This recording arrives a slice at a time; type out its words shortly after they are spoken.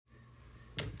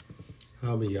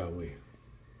Abba Yahweh,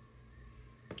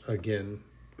 again,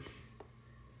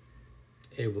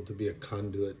 able to be a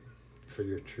conduit for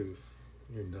your truth,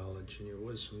 your knowledge, and your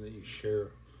wisdom that you share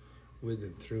with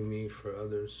and through me for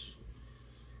others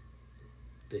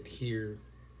that hear,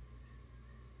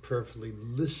 prayerfully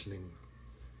listening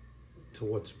to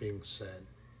what's being said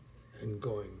and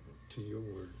going to your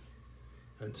word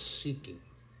and seeking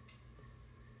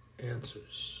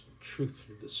answers, truth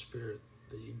through the Spirit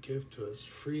that you give to us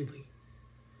freely.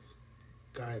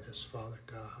 Guide us, Father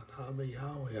God. Abba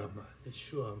Yahweh Aman,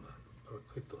 Yeshua Aman,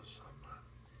 Baraklitos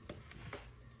Aman.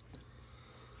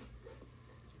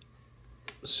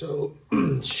 So,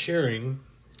 sharing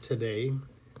today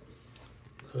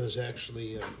was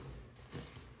actually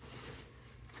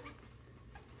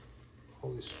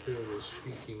Holy Spirit was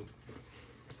speaking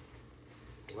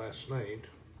last night,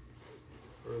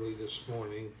 early this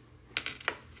morning,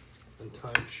 and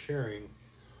time sharing,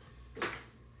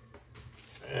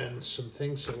 and some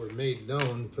things that were made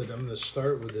known, but I'm going to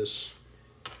start with this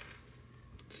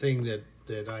thing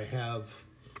that I have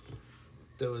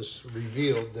that was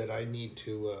revealed that I need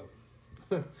to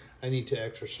I need to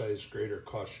exercise greater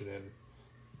caution in.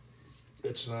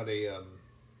 It's not a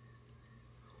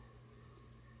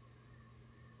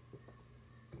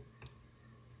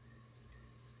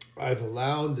I've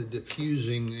allowed the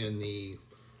diffusing and the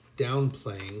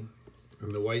downplaying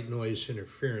and the white noise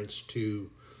interference to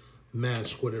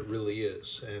mask what it really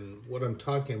is. And what I'm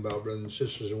talking about, brothers and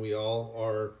sisters, and we all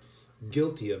are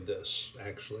guilty of this,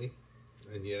 actually.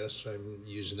 And yes, I'm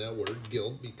using that word,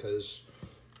 guilt, because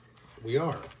we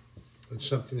are. It's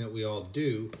something that we all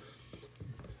do.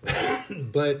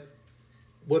 But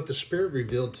what the Spirit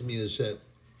revealed to me is that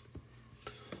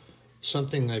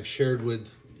something I've shared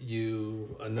with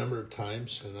you a number of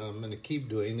times, and I'm going to keep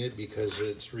doing it because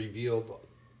it's revealed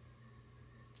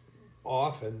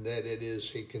often that it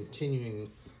is a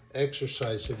continuing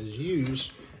exercise that is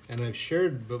used, and I've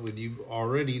shared but with you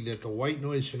already that the white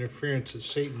noise interference that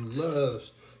Satan loves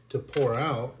to pour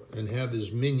out and have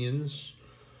his minions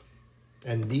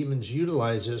and demons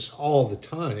utilize this all the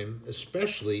time,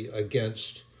 especially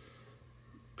against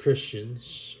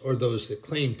Christians or those that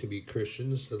claim to be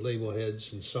Christians, the label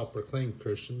heads and self-proclaimed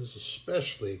Christians,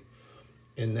 especially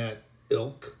in that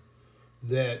ilk,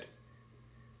 that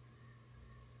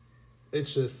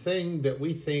it's a thing that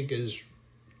we think is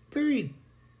very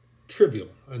trivial.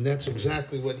 And that's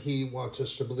exactly what he wants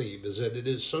us to believe, is that it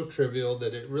is so trivial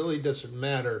that it really doesn't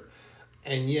matter.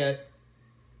 And yet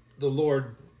the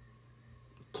Lord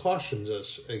cautions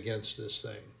us against this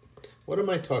thing. What am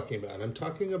I talking about? I'm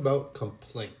talking about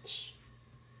complaints.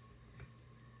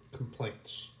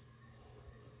 Complaints.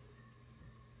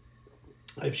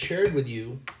 I've shared with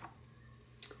you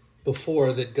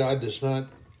before that God does not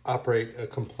operate a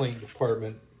complaint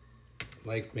department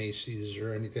like Macy's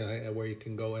or anything like that, where you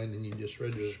can go in and you just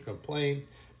register a complaint,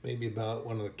 maybe about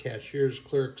one of the cashier's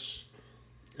clerks,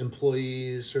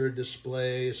 employees, or a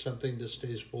display, something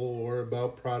distasteful, or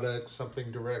about products,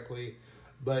 something directly.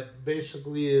 But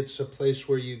basically it's a place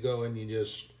where you go and you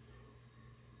just,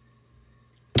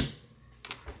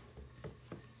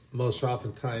 most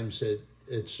oftentimes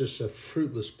it's just a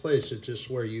fruitless place. It's just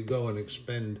where you go and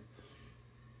expend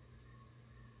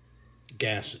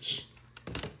gases.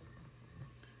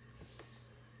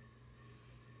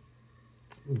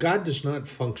 God does not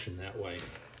function that way.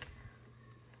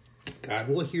 God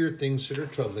will hear things that are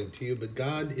troubling to you, but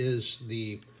God is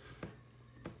the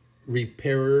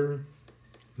repairer,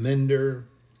 mender,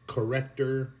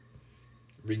 corrector,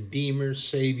 redeemer,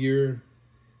 savior,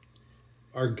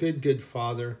 our good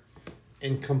Father.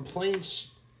 And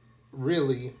complaints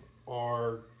really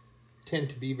tend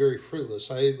to be very fruitless.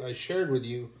 I shared with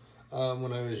you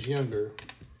when I was younger,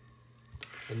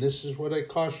 and this is what I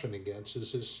caution against,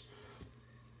 is this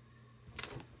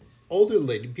older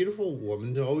lady, beautiful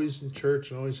woman, always in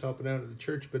church and always helping out at the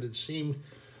church, but it seemed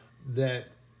that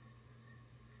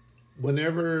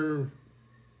whenever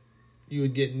you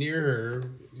would get near her,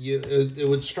 it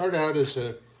would start out as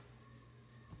a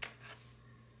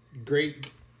great,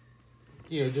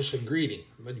 just a greeting.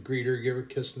 I'd greet her, give her a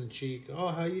kiss on the cheek. Oh,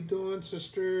 how you doing,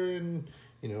 sister? And,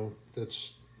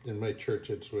 that's, in my church,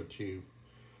 that's what you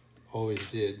always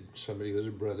did. Somebody was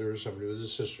a brother or somebody was a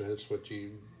sister. That's what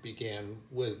you began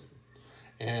with.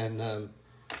 And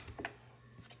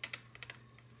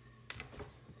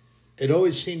it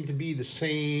always seemed to be the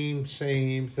same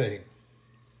thing.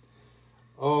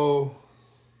 Oh,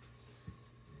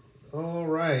 all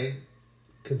right,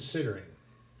 considering.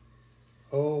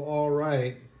 Oh, all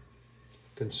right,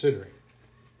 considering.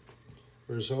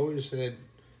 There's always that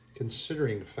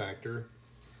considering factor.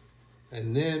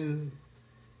 And then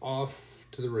off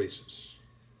to the races.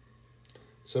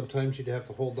 Sometimes you'd have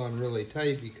to hold on really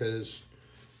tight because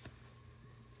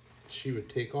she would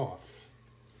take off.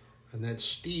 And that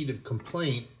steed of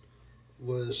complaint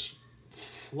was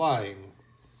flying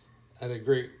at a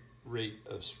great rate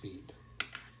of speed.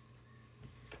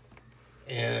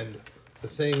 And the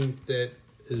thing that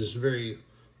is very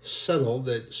subtle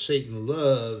that Satan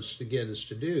loves to get us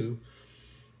to do,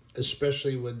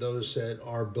 especially with those that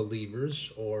are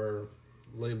believers or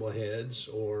label heads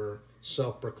or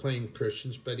self-proclaimed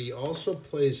Christians, but he also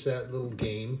plays that little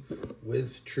game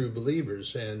with true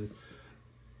believers. And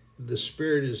the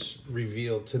Spirit has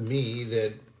revealed to me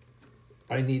that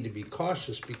I need to be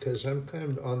cautious because I'm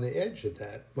kind of on the edge of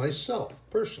that myself,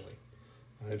 personally.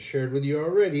 I've shared with you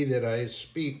already that I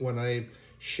speak when I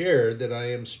shared that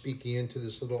I am speaking into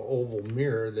this little oval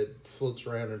mirror that floats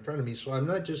around in front of me. So I'm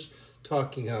not just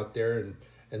talking out there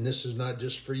and this is not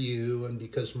just for you, and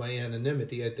because of my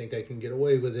anonymity, I think I can get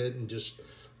away with it and just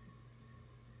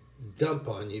dump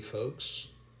on you folks.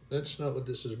 That's not what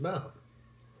this is about.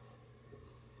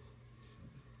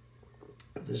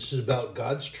 This is about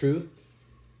God's truth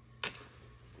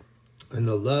and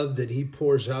the love that he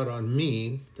pours out on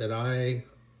me that I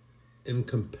am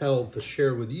compelled to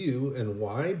share with you. And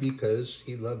why? Because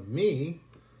he loved me,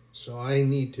 so I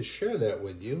need to share that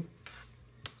with you.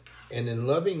 And in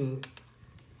loving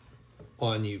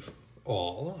on you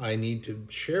all, I need to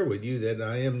share with you that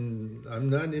I'm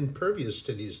not impervious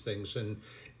to these things. And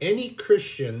any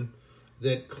Christian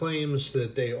that claims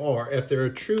that they are, if they're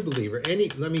a true believer,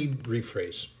 let me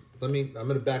rephrase. I'm going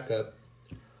to back up.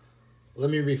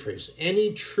 Let me rephrase.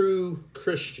 Any true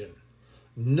Christian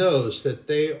knows that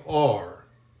they are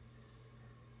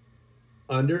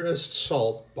under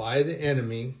assault by the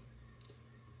enemy,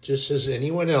 just as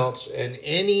anyone else, and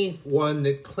anyone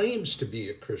that claims to be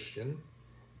a Christian,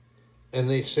 and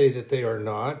they say that they are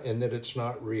not, and that it's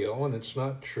not real, and it's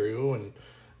not true, and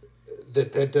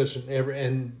that doesn't ever,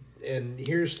 and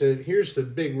here's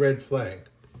the big red flag.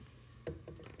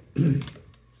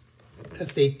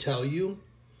 If they tell you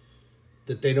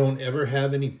that they don't ever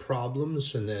have any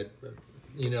problems, and that,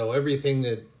 everything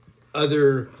that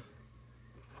other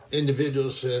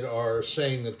individuals that are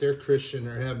saying that they're Christian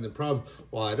are having the problem,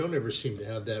 well, I don't ever seem to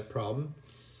have that problem.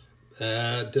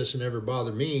 It doesn't ever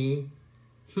bother me.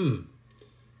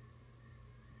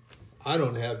 I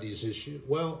don't have these issues.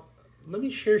 Well, let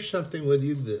me share something with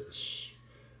you this.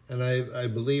 And I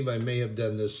believe I may have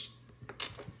done this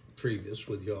previous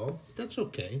with y'all. That's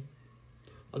okay.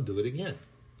 I'll do it again.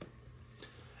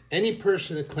 Any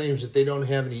person that claims that they don't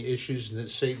have any issues and that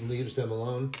Satan leaves them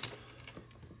alone,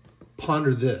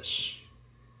 ponder this.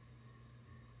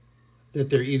 That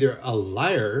they're either a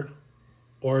liar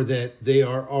or that they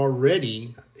are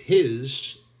already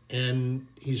his and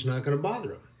he's not going to bother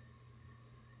them.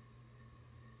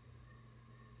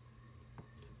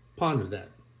 Ponder that.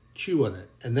 Chew on it.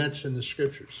 And that's in the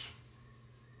scriptures.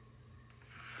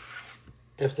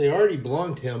 If they already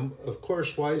belong to him, of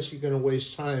course, why is he going to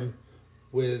waste time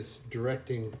with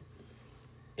directing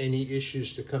any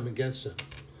issues to come against him?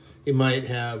 He might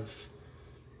have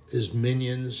his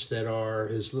minions that are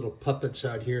his little puppets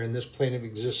out here in this plane of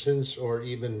existence, or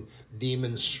even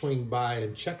demons swing by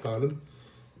and check on him.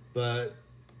 But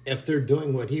if they're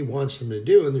doing what he wants them to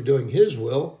do and they're doing his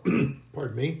will,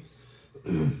 pardon me,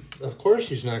 of course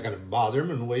he's not going to bother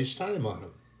him and waste time on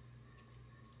him.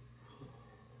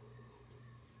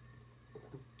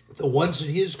 The ones that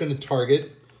he is going to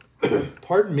target,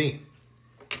 pardon me,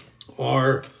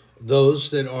 are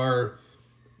those that are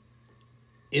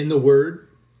in the Word,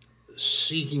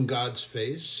 seeking God's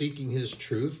face, seeking his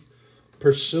truth,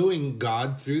 pursuing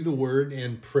God through the Word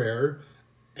and prayer,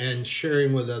 and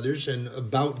sharing with others and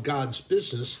about God's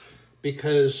business,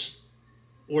 because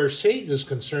where Satan is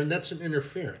concerned, that's an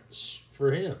interference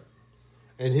for him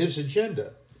and his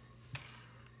agenda.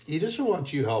 He doesn't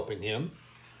want you helping him.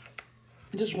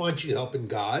 He doesn't want you helping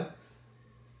God.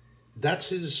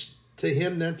 To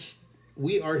him,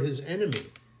 we are his enemy.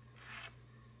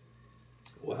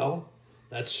 Well,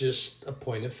 that's just a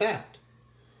point of fact.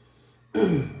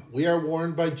 We are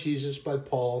warned by Jesus, by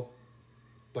Paul,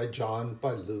 by John,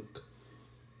 by Luke,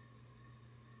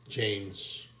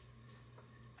 James,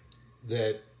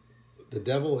 that the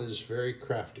devil is very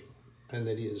crafty and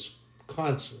that he is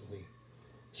constantly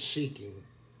seeking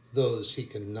those he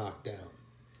can knock down.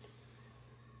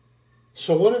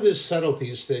 So one of his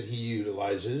subtleties that he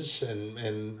utilizes,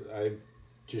 and I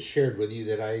just shared with you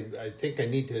that I think I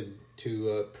need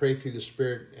to pray through the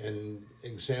Spirit and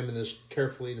examine this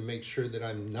carefully to make sure that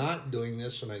I'm not doing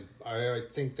this, and I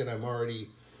think that I'm already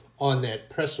on that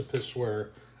precipice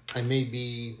where I may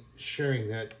be sharing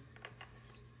that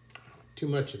too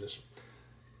much of this.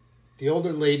 The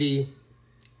older lady,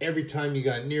 every time you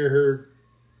got near her,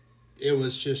 it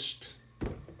was just,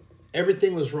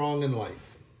 everything was wrong in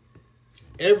life.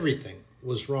 Everything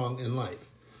was wrong in life.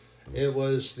 It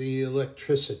was the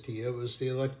electricity, it was the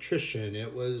electrician,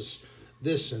 it was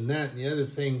this and that and the other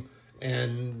thing,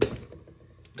 and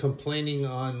complaining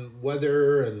on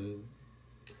weather. And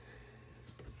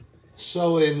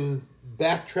so in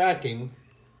backtracking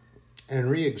and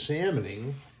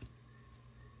re-examining,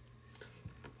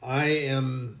 I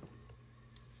am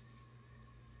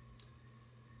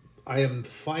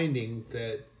finding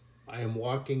that I am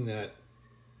walking that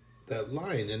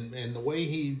line, and the way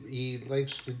he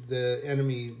likes to, the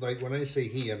enemy, like when I say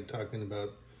he, I'm talking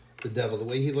about the devil, the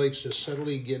way he likes to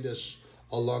subtly get us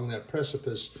along that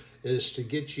precipice is to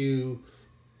get you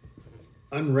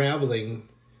unraveling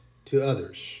to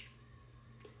others.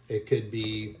 It could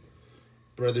be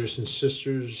brothers and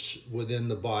sisters within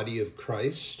the body of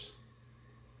Christ,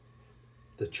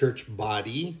 the church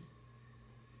body.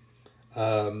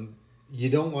 You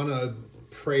don't want to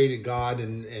pray to God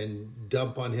and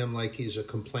dump on him like he's a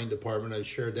complaint department. I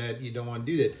shared that. You don't want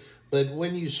to do that. But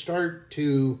when you start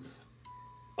to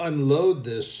unload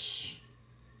this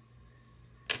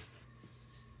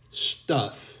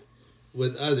stuff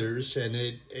with others, and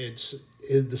it's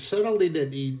the subtlety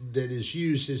that is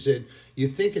used is that you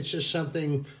think it's just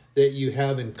something that you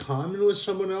have in common with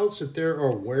someone else that they're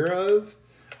aware of.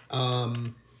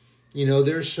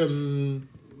 There's some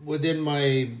within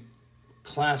my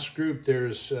class group,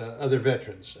 there's other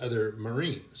veterans, other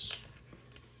Marines.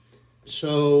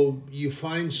 So you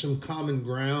find some common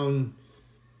ground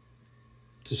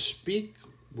to speak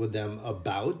with them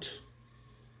about,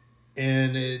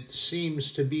 and it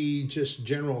seems to be just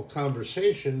general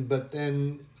conversation, but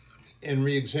then in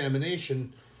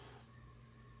re-examination,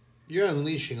 you're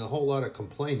unleashing a whole lot of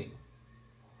complaining.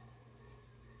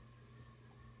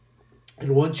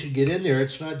 And once you get in there,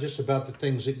 it's not just about the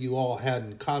things that you all had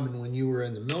in common when you were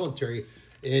in the military.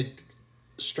 It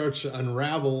starts to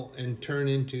unravel and turn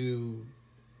into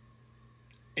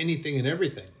anything and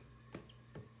everything.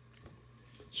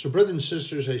 So, brothers and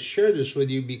sisters, I share this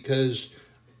with you because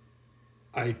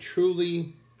I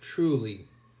truly, truly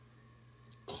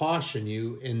caution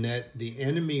you in that the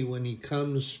enemy, when he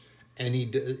comes, and he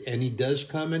does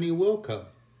come and he will come,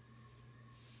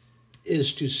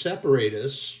 is to separate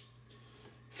us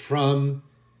from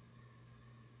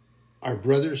our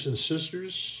brothers and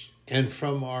sisters and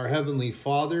from our Heavenly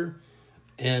Father.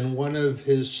 And one of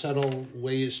his subtle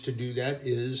ways to do that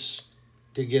is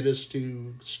to get us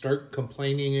to start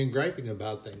complaining and griping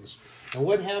about things. And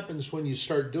what happens when you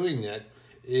start doing that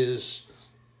is,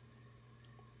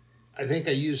 I think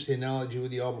I used the analogy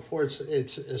with you all before,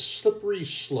 it's a slippery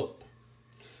slope.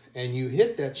 And you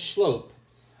hit that slope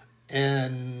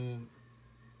and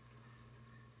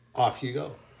off you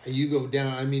go. You go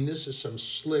down. I mean, this is some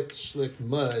slick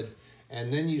mud.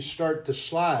 And then you start to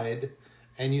slide,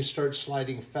 and you start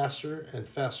sliding faster and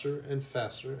faster and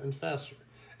faster and faster.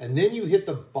 And then you hit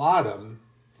the bottom,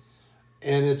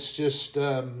 and it's just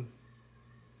a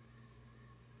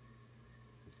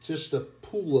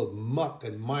pool of muck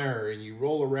and mire, and you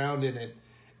roll around in it,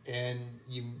 and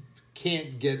you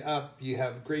can't get up. You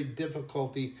have great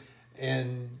difficulty,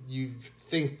 and you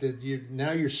think that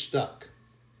you're stuck.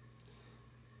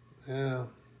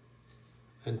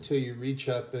 Until you reach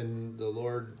up and the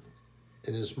Lord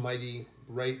in his mighty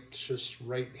righteous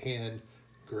right hand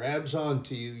grabs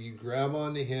onto you, you grab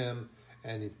onto him,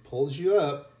 and he pulls you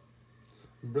up.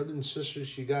 Brothers and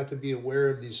sisters, you got to be aware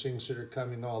of these things that are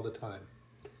coming all the time.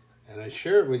 And I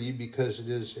share it with you because it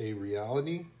is a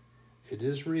reality, it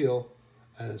is real,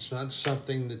 and it's not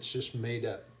something that's just made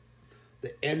up.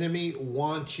 The enemy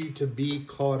wants you to be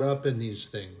caught up in these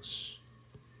things.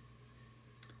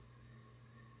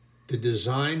 The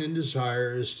design and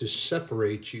desire is to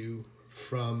separate you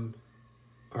from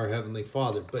our Heavenly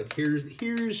Father. But here's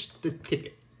the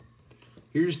ticket.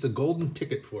 Here's the golden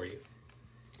ticket for you.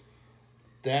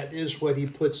 That is what he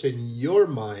puts in your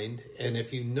mind. And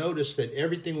if you notice that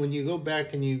everything, when you go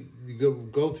back and you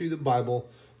go through the Bible,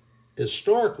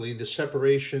 historically, the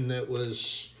separation that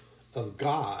was of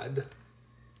God,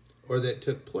 or that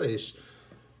took place,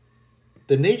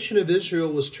 the nation of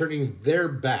Israel was turning their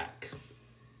back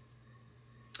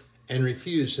and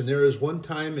refused. And there is one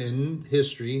time in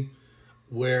history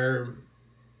where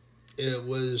it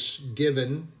was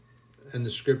given, and the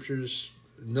scriptures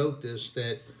note this,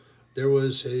 that there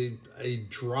was a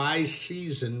dry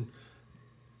season,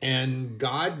 and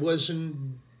God wasn't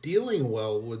dealing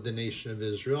well with the nation of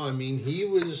Israel. I mean,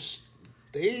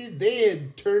 they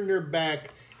had turned their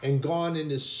back and gone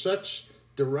into such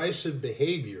derisive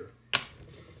behavior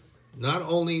not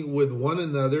only with one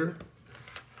another,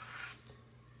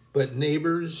 but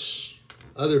neighbors,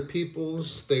 other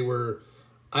peoples. They were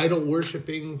idol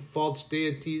worshiping false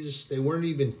deities. They weren't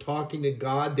even talking to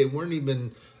God. They weren't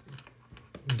even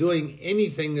doing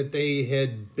anything that they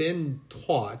had been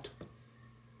taught.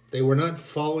 They were not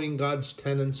following God's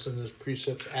tenets and his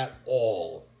precepts at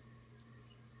all.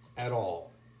 At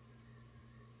all.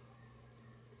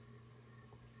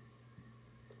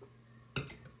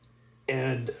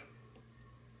 And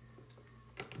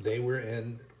they were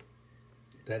in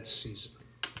that season.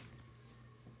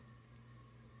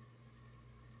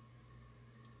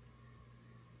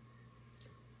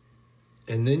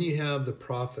 And then you have the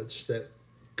prophets that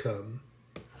come,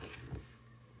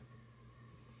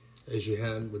 as you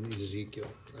had with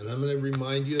Ezekiel. And I'm going to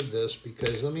remind you of this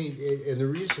because and the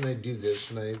reason I do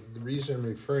this, and the reason I'm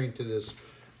referring to this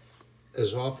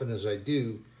as often as I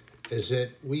do, is that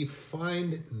we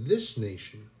find this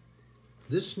nation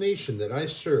that I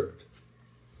served,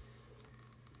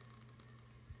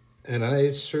 and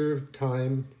I served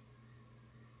time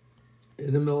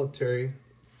in the military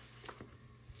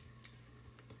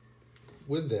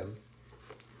with them,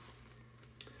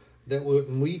 that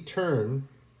when we turn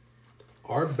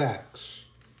our backs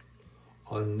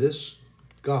on this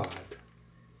God,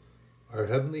 our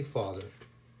Heavenly Father,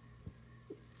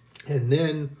 and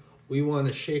then we want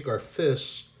to shake our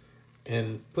fists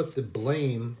and put the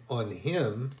blame on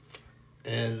him,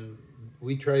 and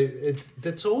we try,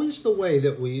 that's always the way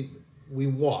that we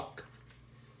walk.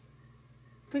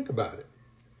 Think about it.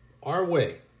 Our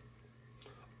way.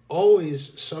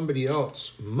 Always somebody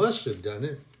else must have done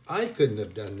it. I couldn't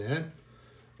have done that.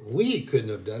 We couldn't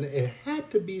have done it. It had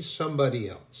to be somebody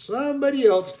else. Somebody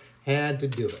else had to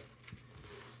do it.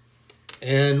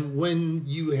 And when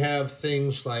you have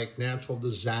things like natural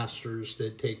disasters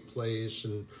that take place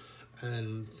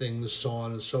and things so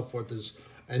on and so forth,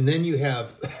 and then you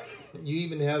have, you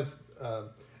even have,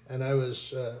 and I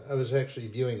was actually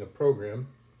viewing a program,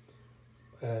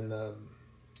 and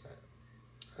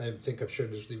I think I've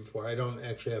shared this with you before. I don't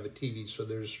actually have a TV, so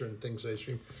there's certain things I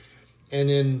stream. And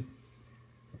then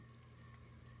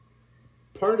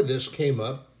part of this came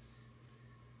up,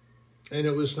 and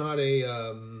it was not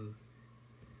a,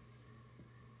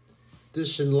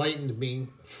 this enlightened me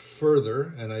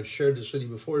further, and I've shared this with you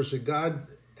before, is that God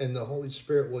and the Holy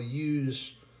Spirit will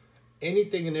use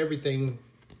anything and everything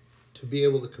to be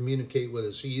able to communicate with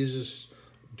us. He uses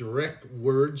direct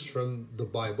words from the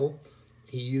Bible.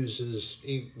 He uses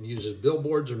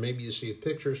billboards, or maybe you see a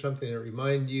picture or something that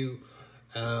remind you.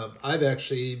 I've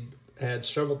actually had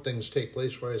several things take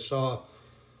place where I saw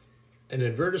an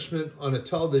advertisement on a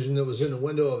television that was in the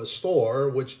window of a store,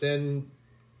 which then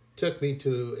took me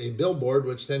to a billboard,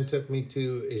 which then took me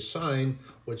to a sign,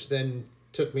 which then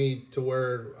took me to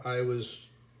where I was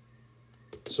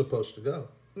supposed to go.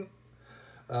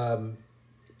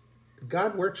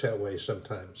 God works that way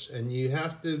sometimes, and you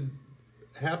have to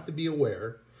be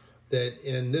aware that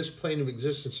in this plane of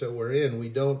existence that we're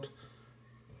in,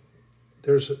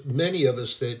 there's many of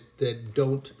us that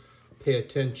don't pay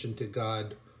attention to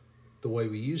God the way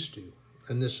we used to.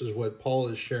 And this is what Paul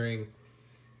is sharing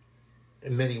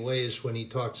in many ways when he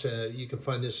talks, you can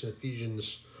find this in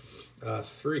Ephesians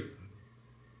 3.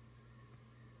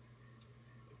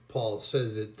 Paul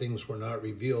says that things were not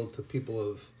revealed to people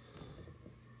of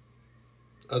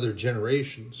other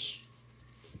generations,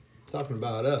 talking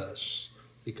about us,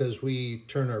 because we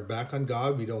turn our back on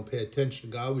God, we don't pay attention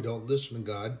to God, we don't listen to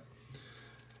God.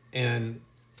 And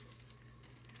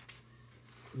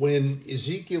when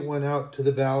Ezekiel went out to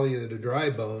the valley of the dry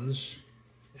bones,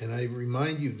 and I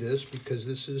remind you this because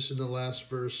this is in the last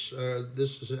verse,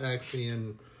 this is actually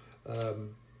in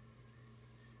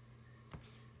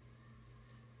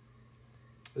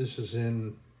this is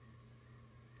in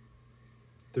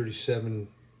 37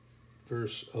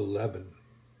 verse 11.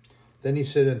 Then he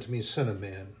said unto me, Son of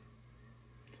man,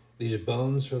 these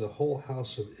bones are the whole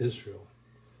house of Israel.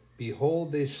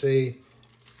 Behold, they say,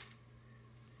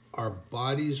 our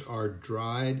bodies are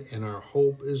dried and our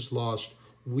hope is lost.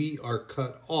 We are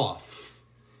cut off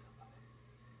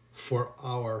for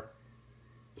our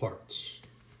parts.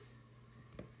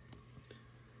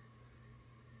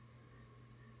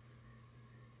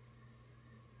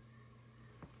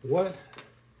 What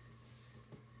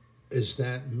does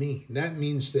that mean? That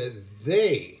means that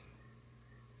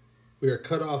we are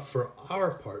cut off for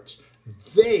our parts.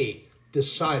 They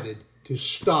decided to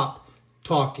stop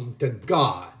talking to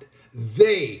God.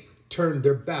 They turned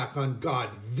their back on God.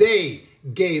 They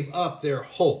gave up their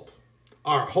hope.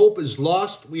 Our hope is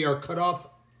lost. We are cut off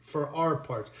for our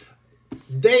parts.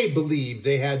 They believed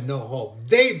they had no hope.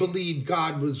 They believed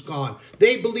God was gone.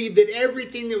 They believed that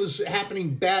everything that was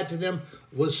happening bad to them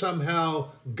was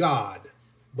somehow God.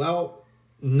 Well,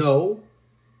 no,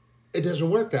 it doesn't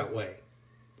work that way.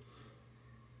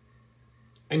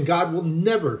 And God will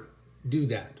never do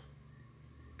that.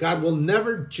 God will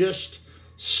never just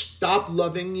stop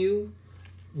loving you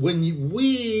when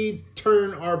we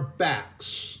turn our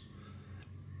backs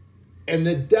and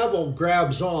the devil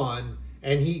grabs on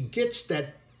and he gets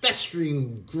that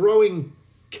festering, growing,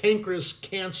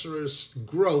 cancerous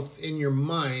growth in your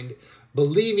mind,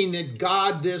 believing that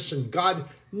God this and God...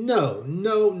 No.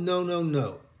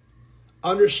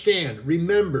 Understand,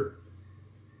 remember,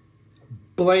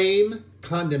 blame,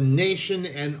 condemnation,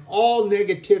 and all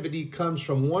negativity comes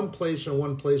from one place and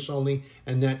one place only,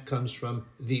 and that comes from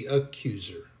the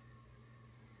accuser.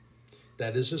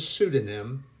 That is a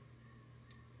pseudonym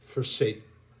for Satan,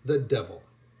 the devil,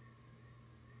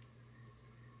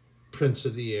 prince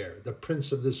of the air, the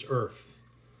prince of this earth,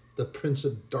 the prince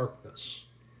of darkness.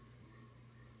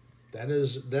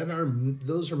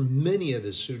 Those are many of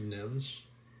his pseudonyms.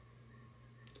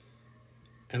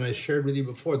 And I shared with you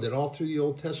before that all through the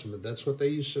Old Testament, that's what they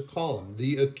used to call him,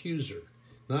 the accuser.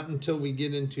 Not until we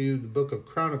get into the book of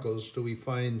Chronicles do we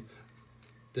find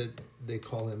that they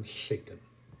call him Satan.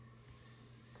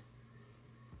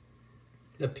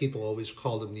 That people always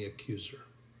called him the accuser.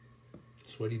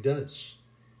 That's what he does.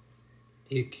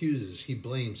 He accuses, he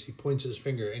blames, he points his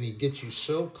finger, and he gets you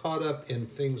so caught up in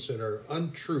things that are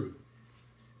untrue.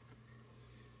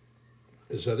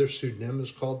 His other pseudonym is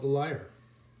called the liar.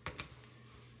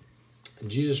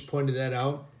 And Jesus pointed that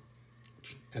out,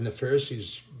 and the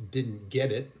Pharisees didn't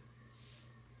get it.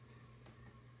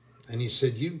 And he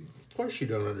said, of course you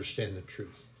don't understand the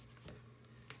truth.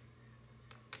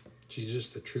 Jesus,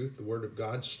 the truth, the Word of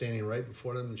God, standing right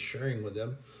before them and sharing with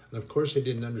them. And of course they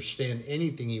didn't understand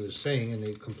anything he was saying, and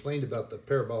they complained about the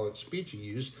parabolic speech he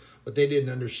used, but they didn't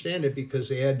understand it because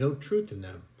they had no truth in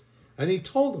them. And he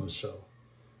told them so.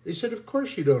 They said, of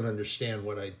course you don't understand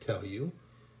what I tell you,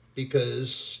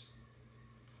 because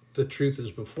the truth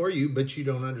is before you, but you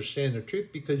don't understand the truth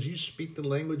because you speak the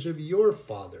language of your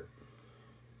father.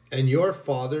 And your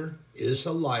father is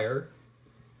a liar,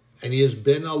 and he has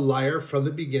been a liar from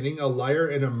the beginning, a liar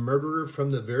and a murderer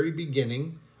from the very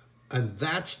beginning, and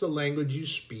that's the language you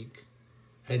speak.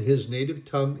 And his native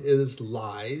tongue is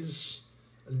lies,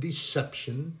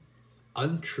 deception,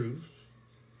 untruth,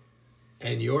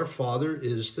 and your father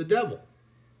is the devil.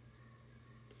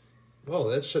 Well,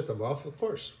 that set them off, of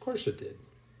course it did.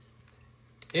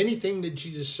 Anything that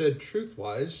Jesus said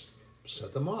truth-wise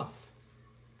set them off.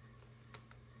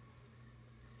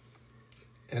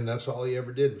 And that's all he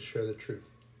ever did was share the truth.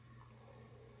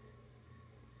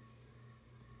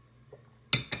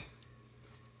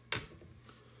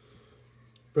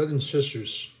 Brothers and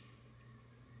sisters,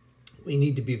 we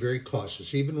need to be very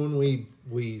cautious. Even when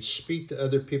we speak to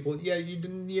other people,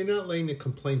 you're not laying the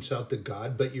complaints out to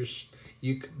God, but you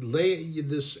lay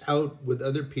this out with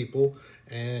other people,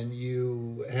 and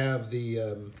you have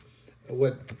the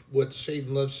what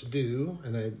Satan loves to do,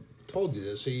 and I told you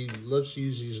this, he loves to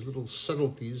use these little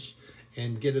subtleties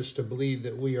and get us to believe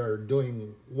that we are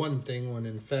doing one thing when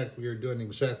in fact we are doing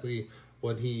exactly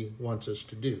what he wants us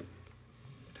to do.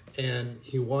 And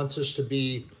he wants us to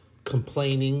be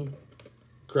complaining,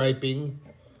 griping,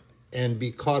 and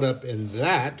be caught up in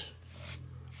that,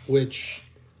 which,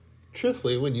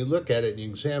 truthfully, when you look at it and you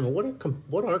examine,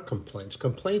 what are complaints?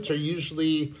 Complaints are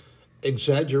usually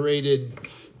exaggerated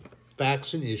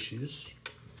facts and issues,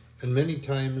 and many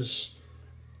times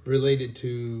related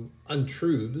to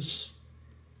untruths.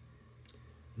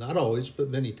 Not always, but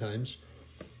many times.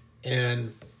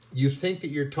 And you think that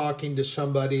you're talking to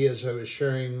somebody, as I was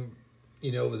sharing,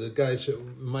 with the guys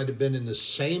that might have been in the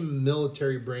same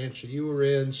military branch that you were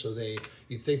in, so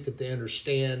you think that they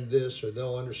understand this or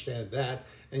they'll understand that,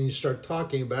 and you start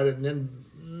talking about it, and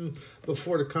then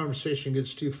before the conversation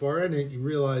gets too far in it, you're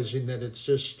realizing that it's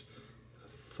just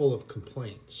full of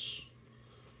complaints.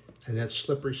 And that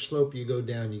slippery slope you go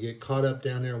down, you get caught up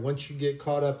down there. Once you get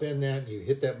caught up in that, you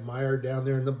hit that mire down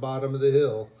there in the bottom of the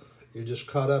hill, you're just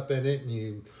caught up in it, and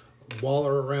you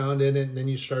waller around in it, and then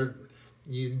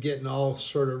you getting all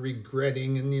sort of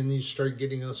regretting, and then you start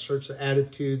getting all sorts of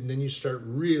attitude, and then you start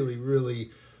really,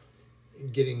 really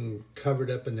getting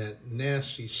covered up in that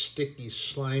nasty, sticky,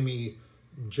 slimy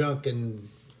junk, and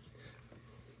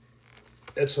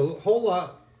it's a whole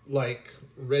lot like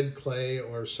red clay,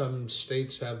 or some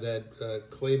states have that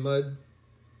clay mud.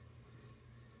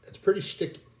 It's pretty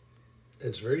sticky.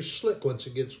 It's very slick once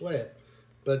it gets wet,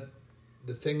 but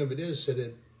the thing of it is that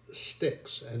it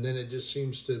sticks, and then it just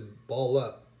seems to ball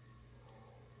up.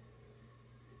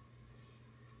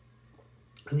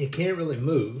 And you can't really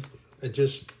move. It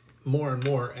just more and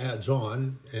more adds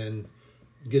on and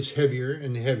gets heavier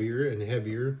and heavier and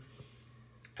heavier.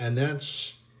 And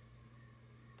that's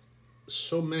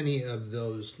so many of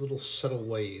those little subtle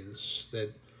ways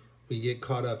that we get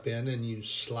caught up in, and you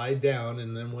slide down,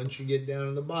 and then once you get down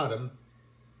to the bottom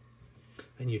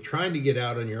and you're trying to get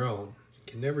out on your own, you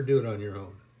can never do it on your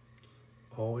own.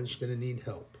 Always going to need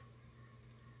help.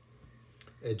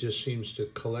 It just seems to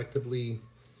collectively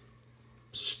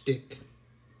stick,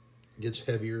 gets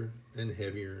heavier and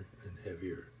heavier and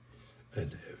heavier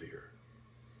and heavier.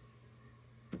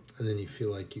 And then you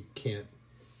feel like you can't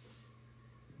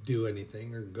do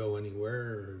anything or go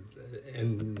anywhere,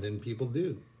 and then people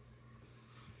do.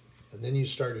 And then you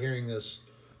start hearing this,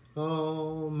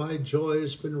 oh, my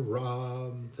joy's been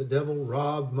robbed. The devil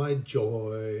robbed my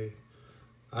joy.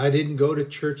 I didn't go to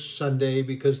church Sunday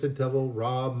because the devil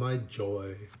robbed my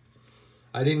joy.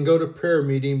 I didn't go to prayer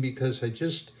meeting because I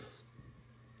just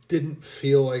didn't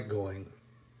feel like going.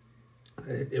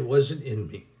 It wasn't in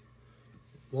me.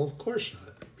 Well, of course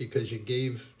not, because you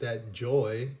gave that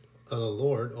joy of the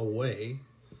Lord away.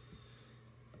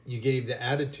 You gave the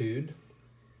attitude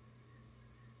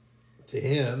to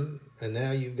him, and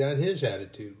now you've got his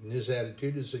attitude. And his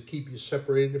attitude is to keep you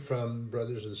separated from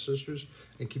brothers and sisters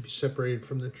and keep you separated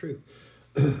from the truth.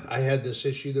 I had this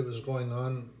issue that was going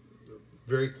on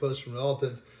very close from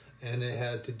relative, and it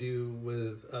had to do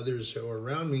with others that were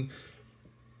around me,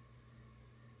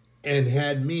 and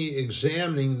had me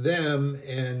examining them,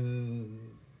 and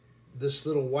this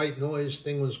little white noise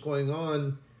thing was going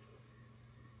on,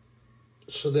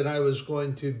 so that I was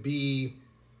going to be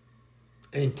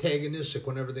antagonistic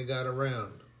whenever they got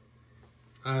around.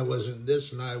 I wasn't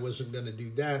this and I wasn't going to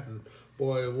do that, and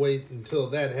boy, wait until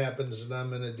that happens and I'm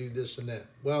going to do this and that.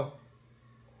 Well,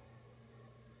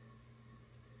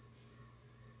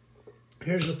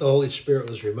 here's what the Holy Spirit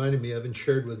was reminding me of and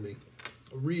shared with me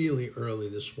really early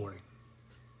this morning.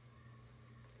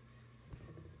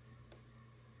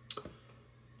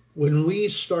 When we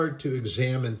start to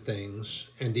examine things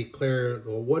and declare,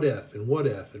 well, what if, and what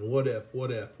if, and what if,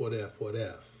 what if, what if, what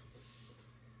if?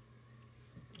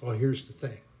 Well, here's the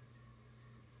thing.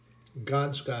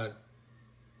 God's got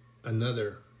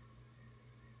another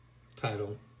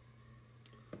title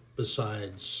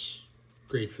besides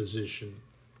Great Physician,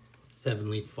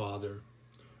 Heavenly Father,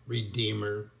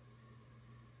 Redeemer,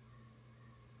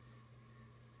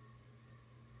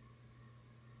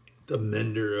 the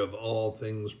mender of all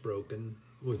things broken,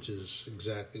 which is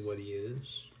exactly what he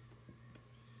is.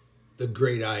 The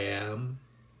great I am,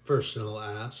 first and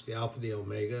last, the Alpha, the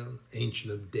Omega,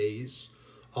 Ancient of Days,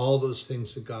 all those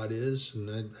things that God is.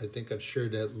 And I think I've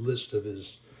shared that list of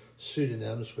his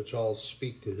pseudonyms, which all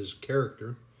speak to his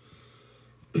character.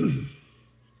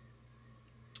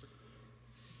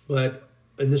 But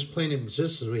in this plane of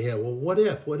existence we have, well, what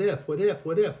if, what if, what if,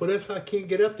 what if? What if I can't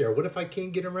get up there? What if I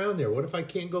can't get around there? What if I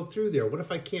can't go through there? What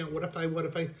if I can't? What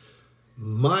if I?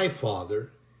 My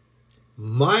Father,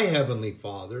 my Heavenly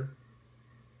Father,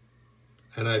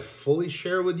 and I fully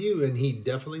share with you, and he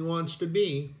definitely wants to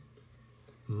be,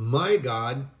 my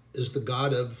God is the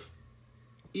God of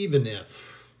even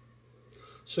if.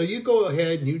 So you go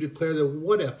ahead and you declare the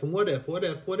what if, and what if, what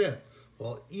if, what if.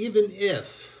 Well, even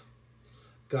if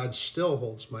God still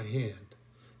holds my hand,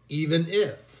 even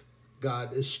if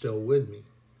God is still with me.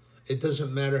 It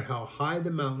doesn't matter how high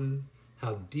the mountain,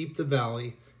 how deep the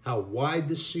valley, how wide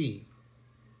the sea.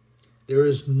 There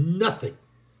is nothing,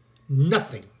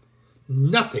 nothing,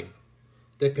 nothing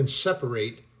that can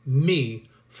separate me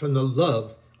from the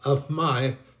love of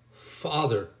my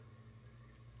Father.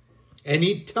 And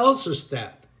he tells us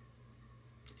that.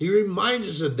 He reminds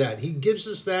us of that. He gives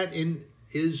us that in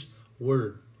his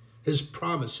word. His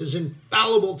promise, his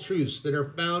infallible truths that are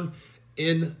found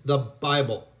in the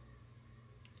Bible.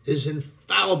 His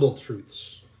infallible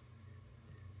truths.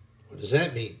 What does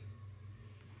that mean?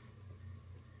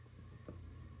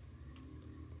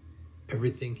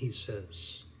 Everything he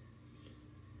says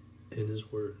in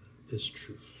his word is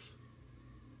truth.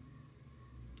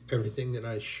 Everything that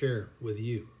I share with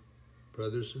you,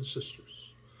 brothers and sisters,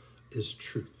 is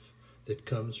truth that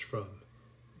comes from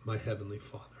my Heavenly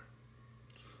Father.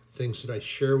 Things that I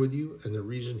share with you, and the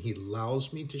reason he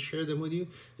allows me to share them with you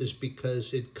is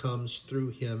because it comes through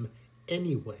him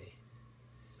anyway.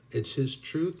 It's his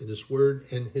truth and his word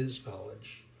and his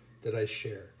knowledge that I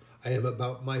share. I am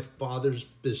about my Father's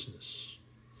business.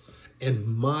 And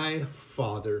my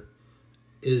Father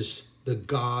is the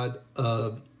God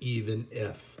of even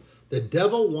if. The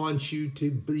devil wants you to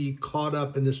be caught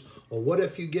up in this. Well, what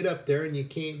if you get up there and you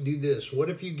can't do this? What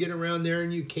if you get around there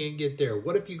and you can't get there?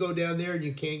 What if you go down there and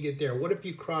you can't get there? What if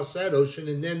you cross that ocean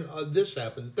and then this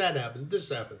happens, that happens, this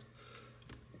happens?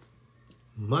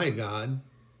 My God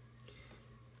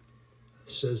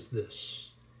says this: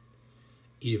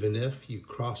 even if you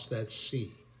cross that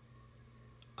sea,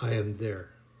 I am there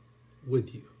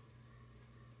with you.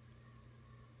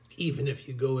 Even if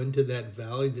you go into that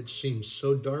valley that seems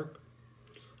so dark,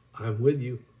 I'm with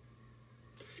you.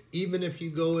 Even if you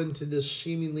go into this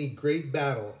seemingly great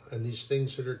battle and these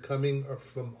things that are coming are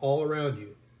from all around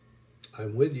you,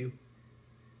 I'm with you.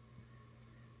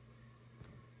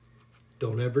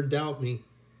 Don't ever doubt me,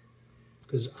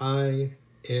 because I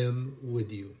am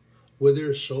with you.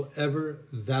 Whithersoever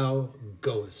thou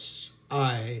goest,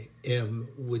 I am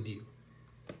with you.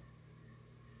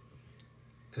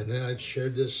 And I've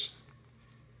shared this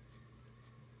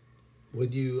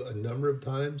with you a number of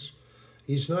times.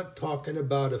 He's not talking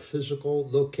about a physical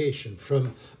location.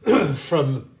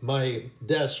 From my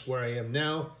desk where I am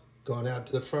now, going out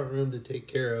to the front room to take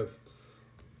care of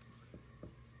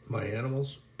my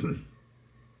animals.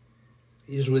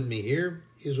 He's with me here,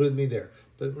 he's with me there.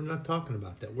 But we're not talking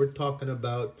about that. We're talking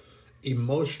about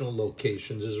emotional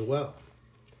locations as well.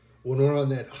 When we're on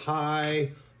that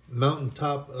high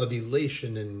mountaintop of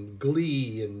elation and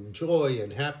glee and joy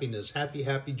and happiness, happy,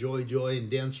 joy, and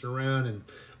dancing around, and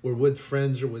we're with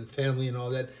friends or with family and all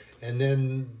that. And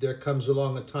then there comes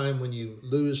along a time when you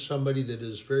lose somebody that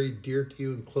is very dear to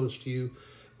you and close to you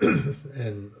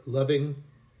and loving,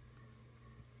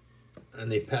 and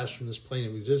they pass from this plane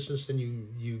of existence, and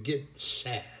you get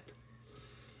sad.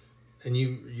 And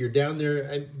you're down there,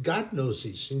 and God knows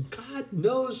these things. God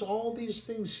knows all these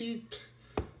things.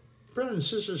 Brothers and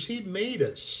sisters, He made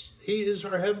us. He is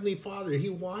our Heavenly Father. He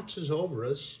watches over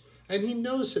us, and He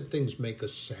knows that things make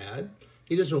us sad.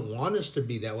 He doesn't want us to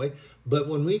be that way. But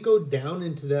when we go down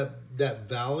into that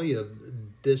valley of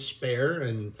despair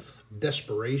and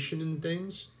desperation and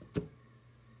things,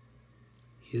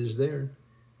 He is there.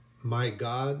 My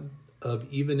God of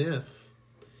even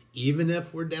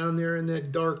if we're down there in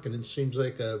that dark and it seems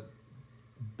like a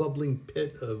bubbling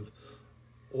pit of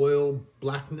oil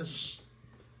blackness,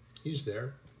 He's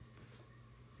there.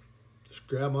 Just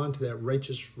grab onto that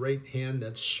righteous right hand,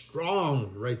 that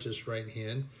strong righteous right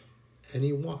hand, and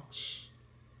He walks.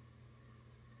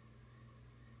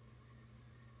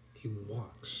 He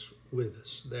walks with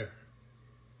us there.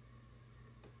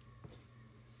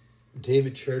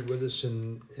 David shared with us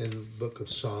in the book of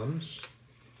Psalms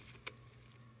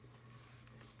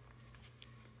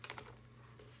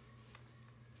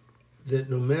that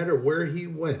no matter where he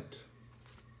went,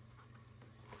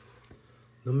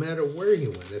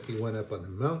 if he went up on the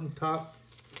mountaintop,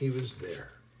 He was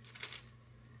there.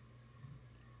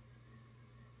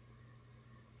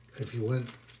 If he went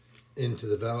into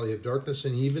the valley of darkness,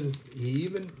 and he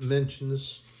even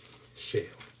mentions Sheol.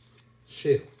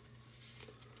 Sheol.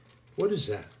 What is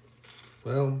that?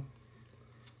 Well,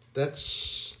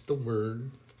 that's the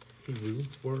word Hebrew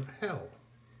for hell.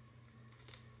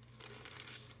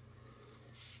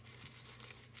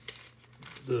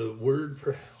 The word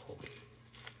for hell.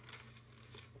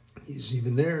 He's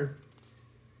even there.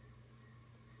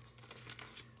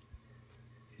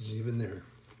 He's even there.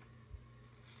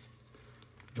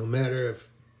 No matter if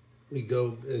we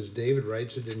go, as David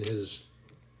writes it in his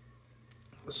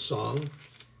song,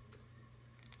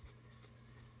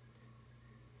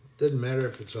 doesn't matter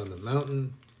if it's on the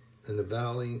mountain, in the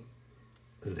valley,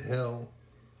 in hell,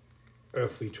 or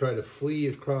if we try to flee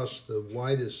across the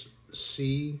widest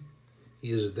sea,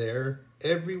 He is there.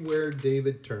 Everywhere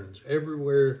David turns,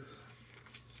 everywhere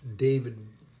David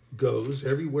goes,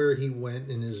 everywhere he went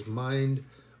in his mind,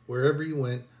 wherever he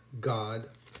went, God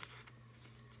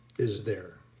is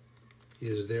there. He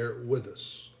is there with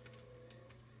us.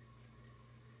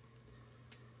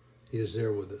 He is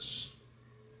there with us.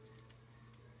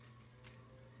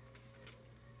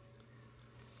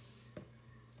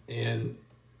 And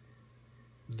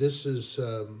this is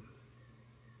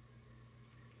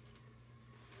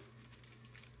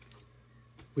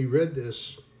we read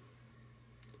this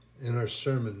in our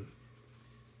sermon.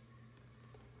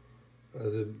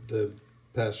 The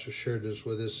pastor shared this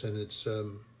with us, and it's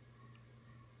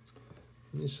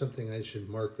something I should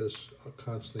mark this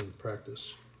constantly in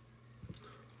practice.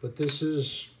 But this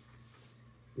is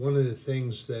one of the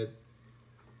things that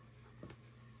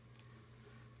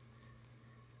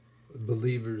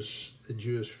believers, the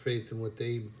Jewish faith, and what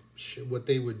they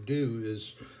would do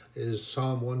is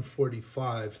Psalm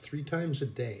 145 3 times a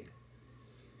day.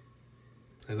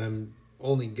 And I'm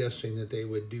only guessing that they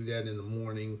would do that in the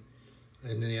morning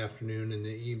in the afternoon and the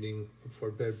evening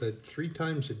before bed, but 3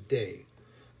 times a day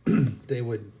they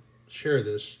would share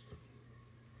this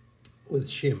with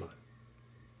Shema.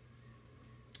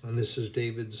 And this is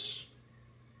David's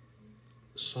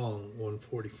Song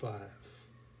 145.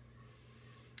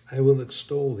 I will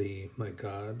extol thee, my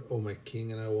God, O my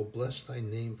King, and I will bless thy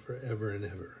name forever and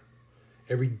ever.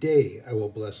 Every day I will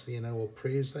bless thee, and I will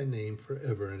praise thy name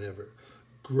forever and ever.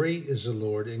 Great is the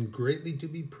Lord, and greatly to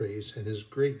be praised, and his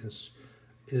greatness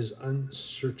is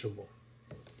unsearchable.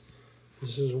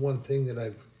 This is one thing that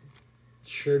I've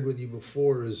shared with you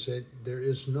before, is that there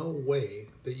is no way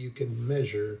that you can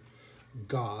measure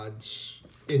God's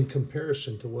in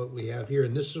comparison to what we have here.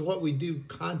 And this is what we do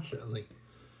constantly.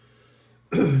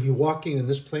 You're walking in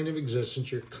this plane of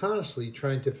existence, you're constantly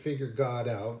trying to figure God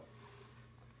out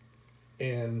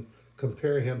and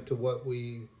compare him to what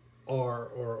we are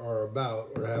or are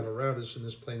about or have around us in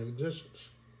this plane of existence.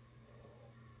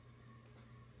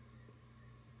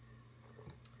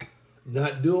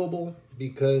 Not doable,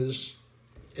 because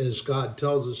as God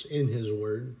tells us in his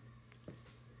word,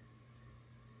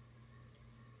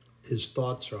 his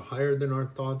thoughts are higher than our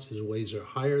thoughts, his ways are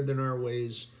higher than our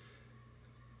ways,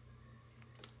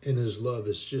 and his love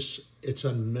is just, it's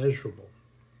unmeasurable.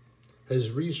 His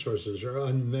resources are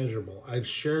unmeasurable. I've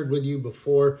shared with you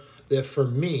before that for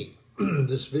me,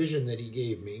 this vision that he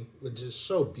gave me, which is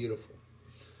so beautiful,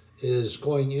 is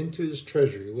going into his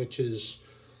treasury, which is,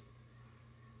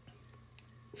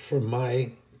 from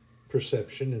my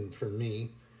perception and for me,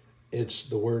 it's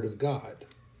the Word of God.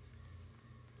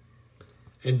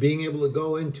 And being able to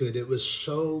go into it, it was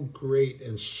so great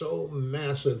and so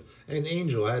massive. An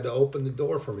angel had to open the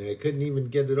door for me. I couldn't even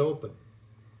get it open.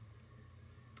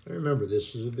 I remember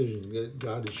this is a vision.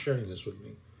 God is sharing this with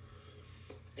me.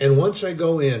 And once I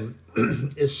go in,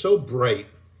 it's so bright.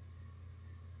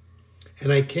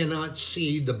 And I cannot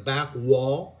see the back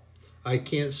wall. I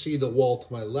can't see the wall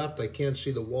to my left. I can't see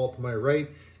the wall to my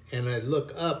right. And I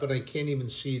look up and I can't even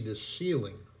see the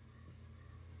ceiling.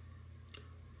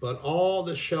 But all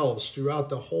the shelves throughout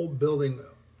the whole building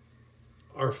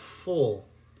are full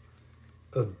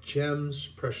of gems,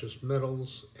 precious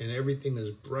metals, and everything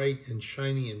is bright and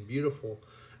shiny and beautiful.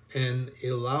 And it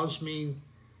allows me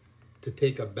to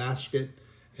take a basket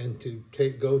and to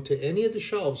go to any of the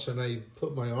shelves, and I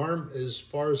put my arm as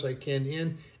far as I can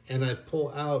in, and I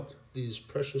pull out these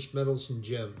precious metals and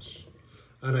gems,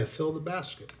 and I fill the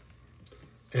basket.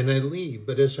 And I leave,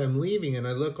 but as I'm leaving and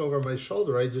I look over my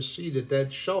shoulder, I just see that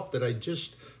that shelf that I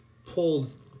just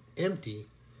pulled empty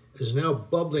is now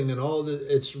bubbling, and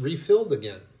it's refilled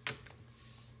again.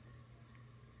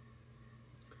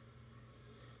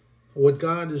 What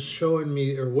God is showing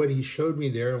me, or what he showed me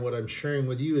there, and what I'm sharing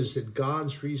with you, is that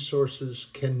God's resources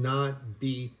cannot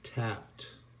be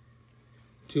tapped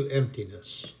to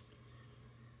emptiness.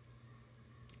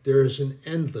 There is an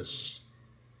endless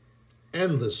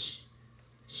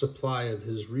supply of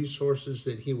his resources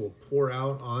that he will pour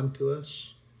out onto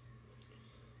us.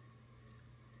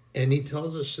 And he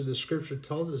tells us, the scripture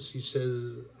tells us, he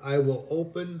says, I will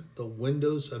open the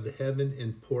windows of heaven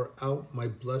and pour out my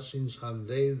blessings on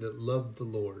they that love the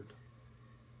Lord.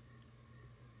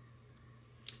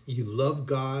 You love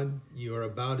God, you are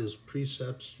about his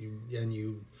precepts, and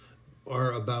you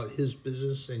are about his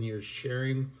business, and you're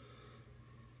sharing.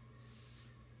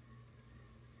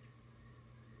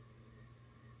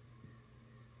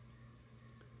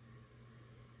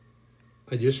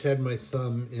 I just had my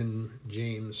thumb in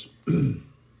James.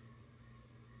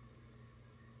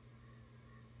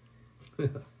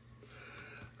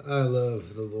 I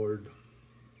love the Lord.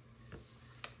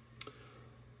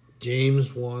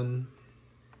 James 1,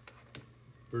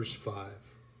 verse 5.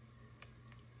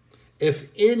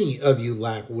 If any of you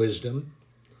lack wisdom,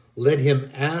 let him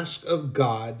ask of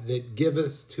God, that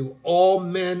giveth to all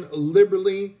men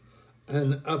liberally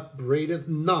and upbraideth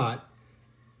not,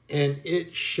 and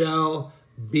it shall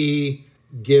be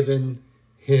given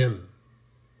him.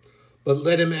 But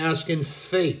let him ask in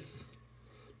faith,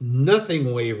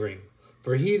 nothing wavering.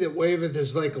 For he that wavereth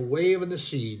is like a wave in the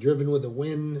sea, driven with the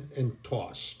wind and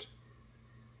tossed.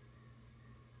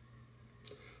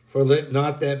 For let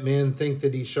not that man think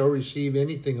that he shall receive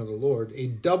anything of the Lord. A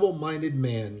double-minded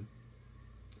man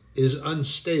is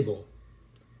unstable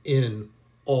in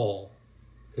all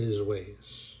his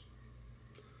ways.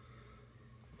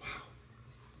 Wow.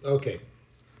 Okay.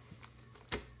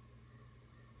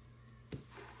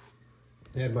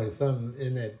 I had my thumb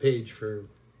in that page for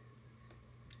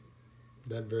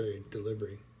that very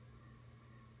delivery.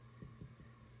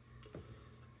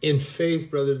 In faith,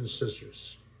 brothers and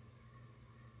sisters,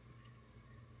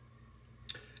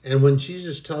 And when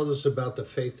Jesus tells us about the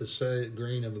faith, the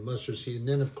grain of a mustard seed, and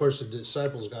then, of course, the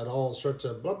disciples got all sorts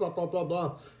of blah, blah, blah, blah,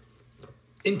 blah.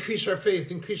 Increase our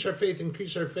faith, increase our faith,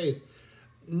 increase our faith.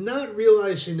 Not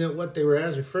realizing that what they were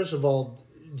asking, first of all,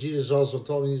 Jesus also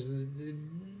told me,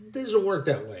 it doesn't work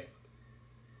that way.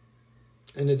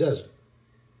 And it doesn't.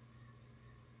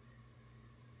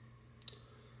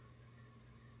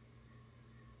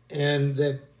 And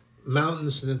that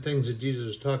mountains and the things that Jesus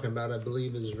was talking about, I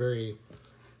believe, is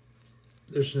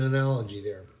there's an analogy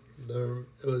there.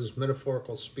 It was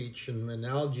metaphorical speech, and the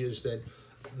analogy is that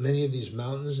many of these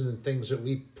mountains and the things that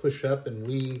we push up and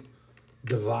we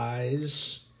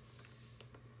devise,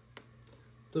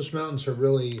 those mountains are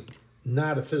really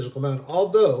not a physical mountain.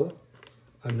 Although,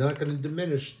 I'm not going to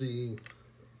diminish the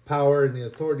power and the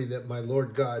authority that my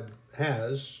Lord God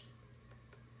has.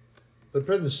 But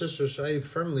brothers and sisters, I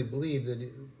firmly believe that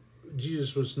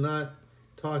Jesus was not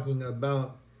talking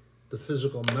about the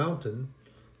physical mountain.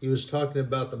 He was talking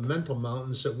about the mental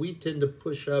mountains that we tend to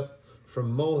push up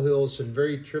from molehills and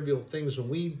very trivial things, and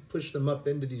we push them up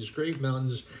into these great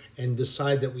mountains and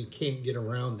decide that we can't get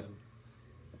around them.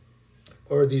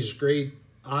 Or these great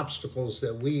obstacles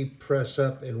that we press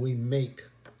up and we make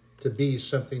to be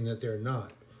something that they're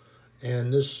not.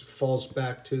 And this falls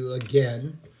back to,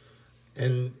 again,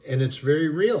 and it's very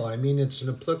real. I mean, it's an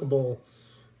applicable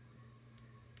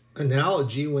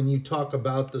analogy when you talk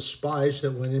about the spies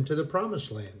that went into the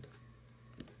promised land.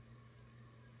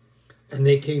 And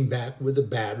they came back with a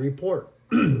bad report.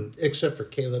 Except for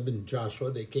Caleb and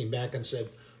Joshua. They came back and said,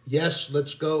 yes,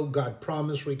 let's go. God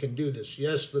promised we can do this.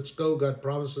 Yes, let's go. God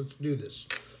promised let's do this.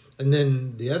 And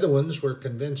then the other ones were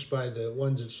convinced by the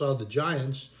ones that saw the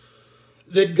giants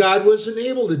that God wasn't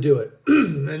able to do it.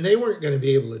 And they weren't going to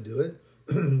be able to do it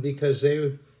because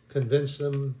they convinced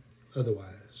them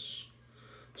otherwise.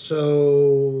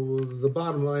 So the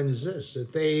bottom line is this,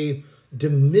 that they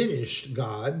diminished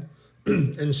God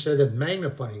instead of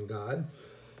magnifying God.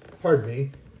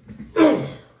 Pardon me.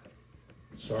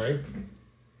 Sorry.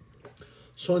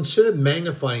 So instead of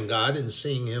magnifying God and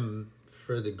seeing him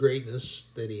for the greatness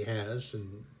that he has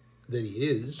and that he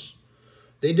is,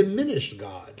 they diminished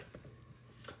God.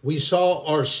 We saw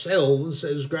ourselves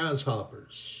as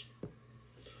grasshoppers.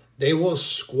 They will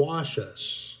squash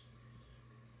us.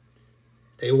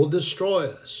 They will destroy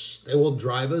us. They will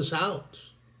drive us out.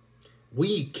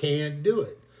 We can't do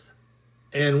it.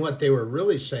 And what they were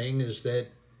really saying is that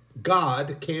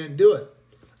God can't do it.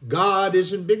 God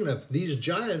isn't big enough. These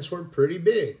giants were pretty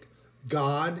big.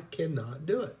 God cannot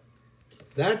do it.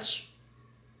 That's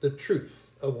the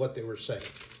truth of what they were saying.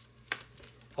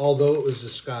 Although it was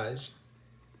disguised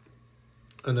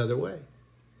another way.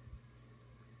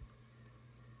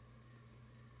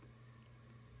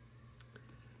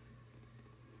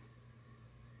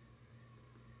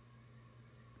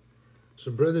 So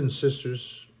brothers and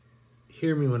sisters,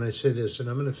 hear me when I say this, and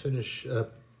I'm going to finish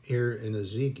up here in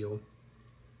Ezekiel.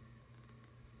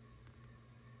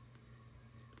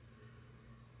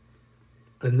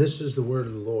 And this is the word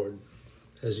of the Lord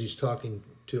as he's talking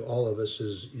to all of us,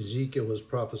 as Ezekiel was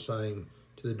prophesying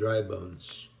to the dry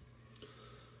bones.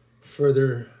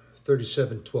 Further,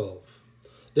 37:12.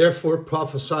 Therefore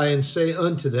prophesy and say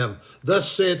unto them,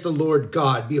 thus saith the Lord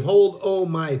God, behold, O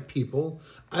my people,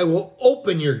 I will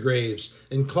open your graves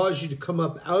and cause you to come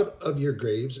up out of your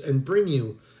graves and bring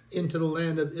you into the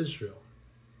land of Israel.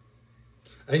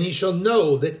 And ye shall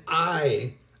know that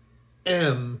I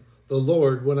am the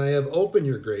Lord when I have opened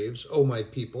your graves, O my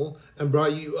people, and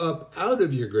brought you up out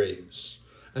of your graves,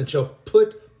 and shall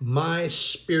put my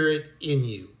spirit in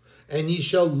you. And ye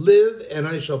shall live, and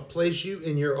I shall place you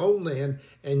in your own land,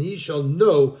 and ye shall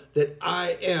know that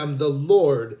I am the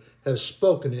Lord, have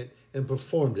spoken it and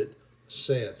performed it,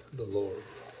 saith the Lord.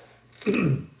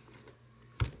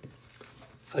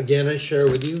 Again, I share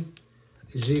with you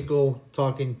Ezekiel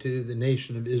talking to the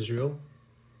nation of Israel,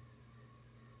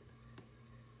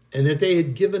 and that they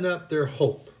had given up their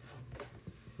hope.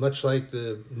 Much like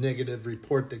the negative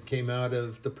report that came out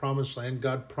of the promised land,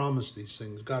 God promised these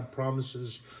things. God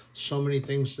promises so many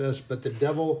things to us, but the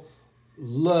devil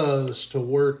loves to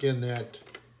work in that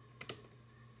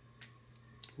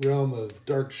realm of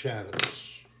dark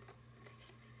shadows.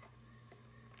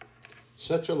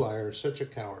 Such a liar, such a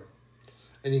coward.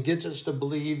 And he gets us to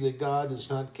believe that God is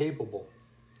not capable.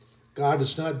 God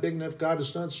is not big enough. God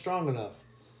is not strong enough.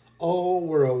 Oh,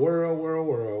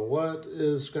 world, what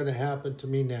is going to happen to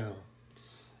me now?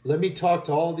 Let me talk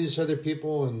to all these other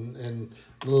people and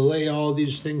lay all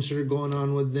these things that are going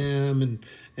on with them,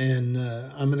 and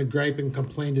I'm going to gripe and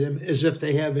complain to them as if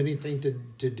they have anything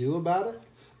to do about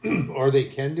it, or they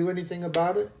can do anything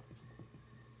about it.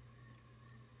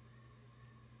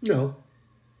 No.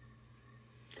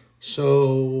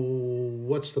 So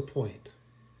what's the point?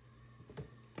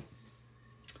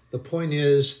 The point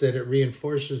is that it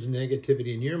reinforces the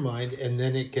negativity in your mind, and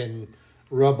then it can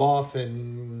rub off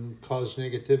and cause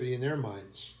negativity in their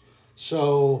minds.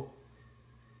 So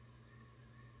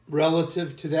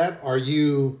relative to that, are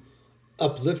you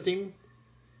uplifting?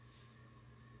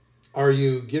 Are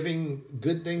you giving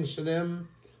good things to them?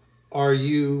 Are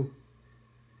you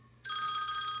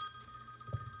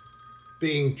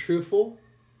being truthful?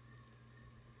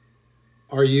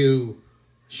 Are you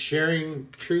sharing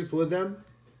truth with them?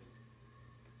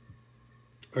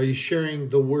 Are you sharing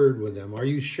the word with them? Are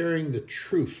you sharing the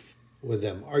truth with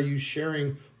them? Are you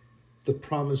sharing the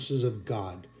promises of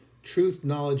God? Truth,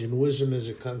 knowledge, and wisdom as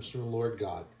it comes from the Lord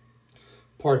God.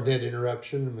 Pardon that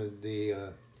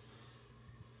interruption.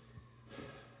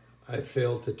 I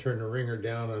failed to turn the ringer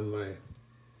down on my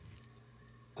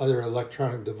other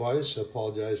electronic device. I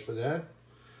apologize for that.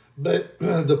 But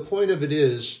the point of it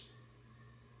is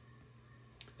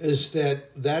that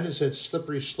is that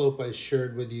slippery slope I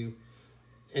shared with you.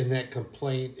 And that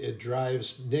complaint, it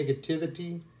drives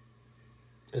negativity.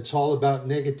 It's all about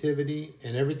negativity,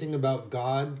 and everything about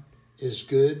God is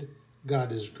good.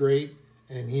 God is great,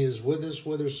 and He is with us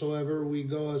whithersoever we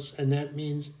go, and that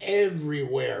means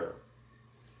everywhere.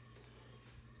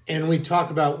 And we talk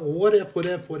about what if.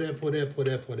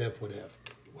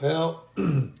 Well,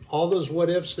 all those what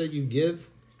ifs that you give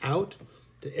out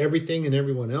to everything and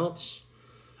everyone else,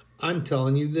 I'm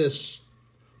telling you this.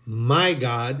 My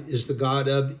God is the God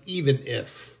of even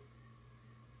if.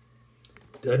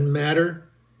 Doesn't matter.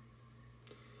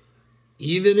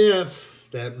 Even if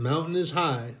that mountain is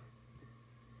high,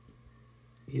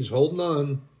 He's holding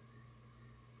on.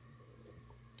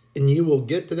 And you will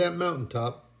get to that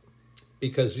mountaintop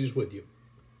because He's with you.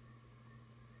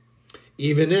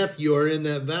 Even if you are in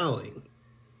that valley,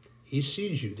 He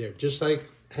sees you there. Just like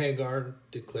Hagar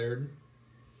declared.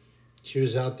 She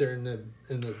was out there in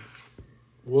the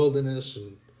wilderness,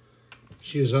 and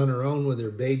she was on her own with her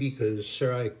baby because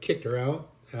Sarai kicked her out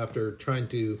after trying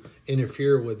to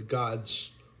interfere with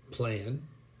God's plan,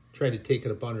 tried to take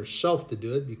it upon herself to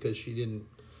do it because she didn't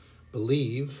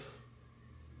believe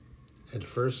at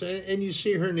first. And you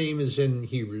see her name is in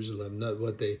Hebrews 11, not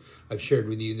what I've shared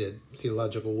with you that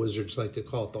theological wizards like to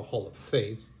call it the Hall of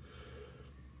Faith.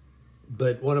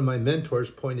 But one of my mentors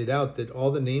pointed out that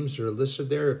all the names that are listed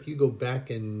there, if you go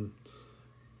back in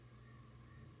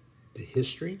the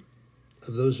history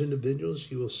of those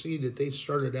individuals, you will see that they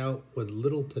started out with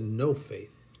little to no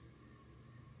faith.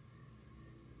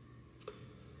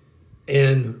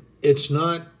 And it's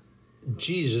not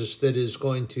Jesus that is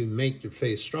going to make your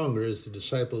faith stronger, as the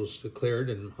disciples declared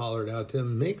and hollered out to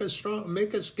Him, make us strong,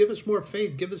 give us more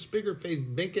faith, give us bigger faith,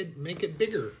 make it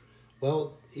bigger.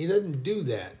 Well, He doesn't do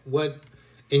that. What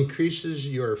increases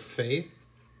your faith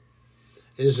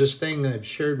is this thing I've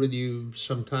shared with you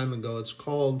some time ago. It's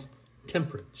called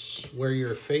temperance, where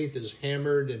your faith is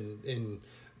hammered and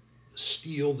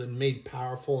steeled and made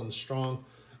powerful and strong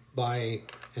by,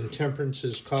 and temperance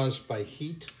is caused by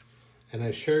heat. And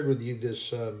I shared with you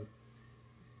this,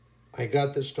 I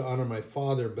got this to honor my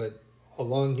father, but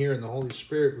along here in the Holy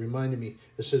Spirit reminded me,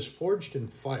 it says forged in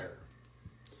fire.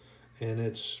 And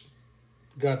it's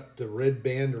got the red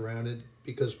band around it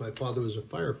because my father was a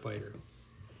firefighter.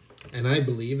 And I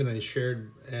believe, and I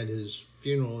shared at his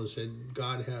funeral, is that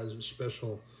God has a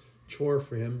special chore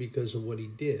for him because of what he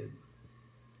did.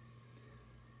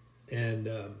 And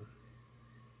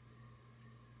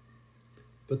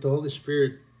but the Holy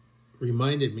Spirit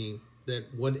reminded me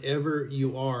that whatever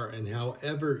you are and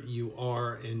however you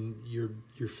are, and your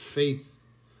faith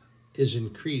is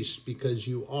increased because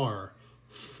you are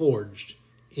forged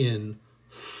in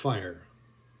fire.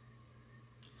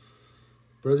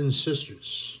 Brothers and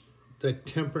sisters, the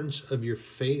temperance of your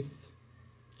faith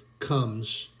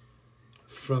comes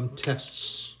from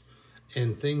tests,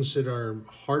 and things that are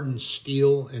hardened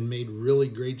steel and made really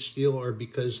great steel are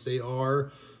because they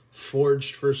are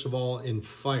forged, first of all, in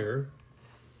fire,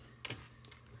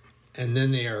 and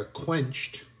then they are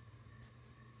quenched.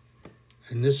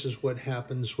 And this is what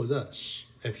happens with us.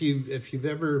 If you've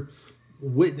ever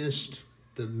witnessed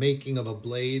the making of a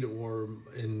blade or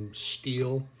in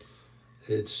steel,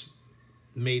 it's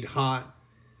made hot,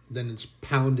 then it's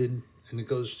pounded, and it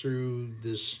goes through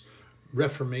this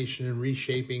reformation and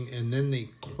reshaping, and then they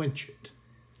quench it.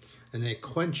 And that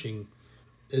quenching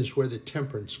is where the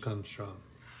temperance comes from.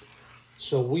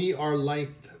 So we are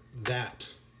like that.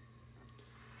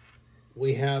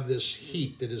 We have this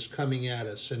heat that is coming at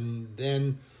us, and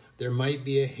then there might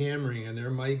be a hammering, and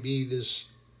there might be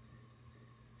this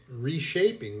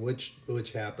reshaping, which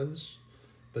happens.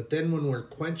 But then when we're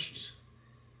quenched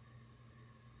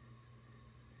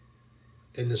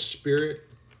in the Spirit,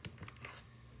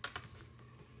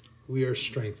 we are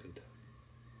strengthened.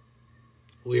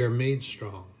 We are made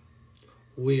strong.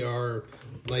 We are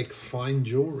like fine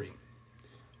jewelry.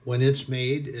 When it's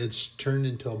made, it's turned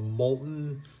into a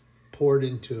molten, poured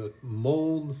into a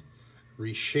mold,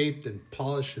 reshaped and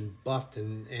polished and buffed,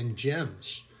 and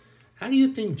gems. How do you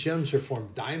think gems are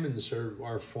formed? Diamonds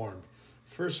are formed.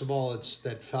 First of all, it's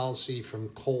that fallacy from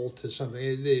coal to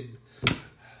something.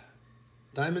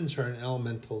 Diamonds are an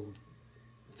elemental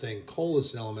thing. Coal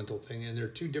is an elemental thing, and they're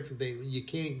two different things. You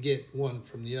can't get one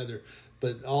from the other.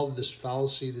 But all of this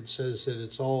fallacy that says that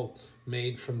it's all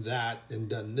made from that and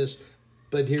done this.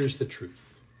 But here's the truth.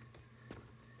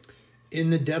 In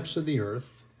the depths of the earth,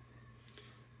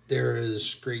 there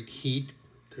is great heat,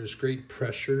 there's great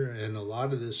pressure, and a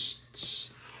lot of this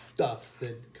stuff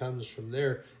that comes from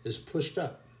there is pushed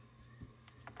up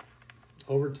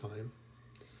over time.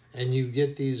 And you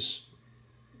get these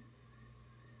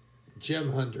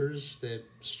gem hunters that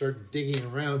start digging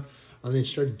around, and they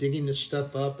start digging this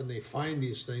stuff up, and they find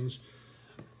these things,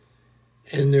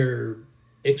 and they're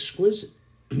exquisite.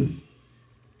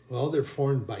 Well, they're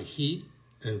formed by heat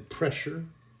and pressure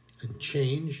and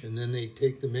change, and then they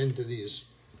take them into these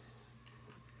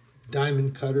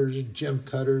diamond cutters, gem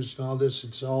cutters, and all this.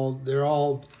 They're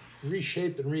all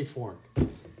reshaped and reformed.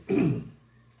 And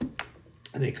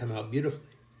they come out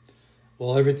beautifully.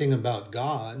 Well, everything about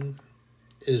God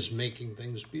is making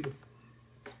things beautiful.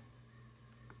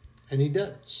 And he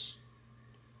does.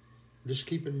 Just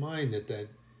keep in mind that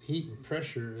heat and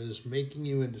pressure is making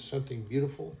you into something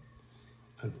beautiful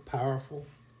and powerful,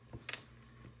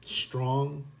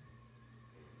 strong,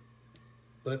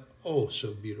 but oh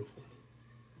so beautiful.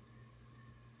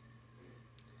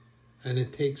 And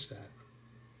it takes that.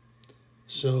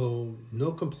 So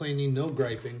no complaining, no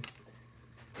griping.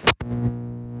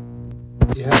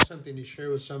 If you have something to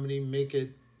share with somebody, make it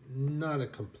not a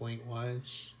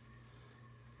complaint-wise.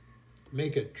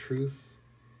 Make it truth.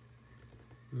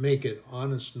 Make it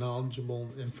honest, knowledgeable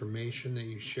information that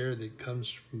you share that comes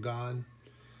from God.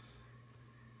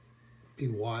 Be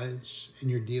wise in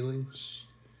your dealings.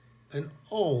 And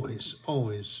always,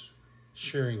 always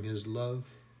sharing his love.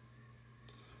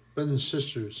 Brothers and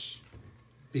sisters,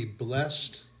 be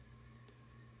blessed.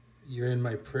 You're in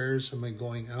my prayers. Am I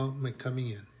going out? Am I coming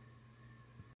in?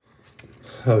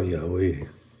 Oh, Yahweh.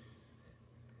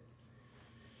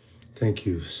 Thank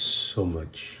you so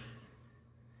much.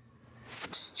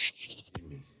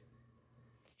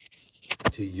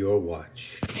 To your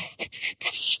watch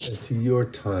and to your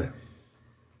time.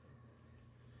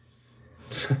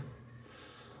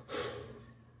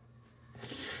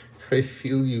 I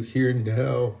feel you here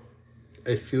now.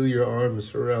 I feel your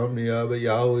arms around me, Abba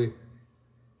Yahweh.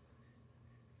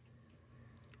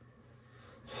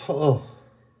 Oh,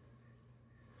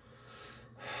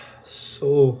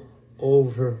 so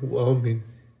overwhelming.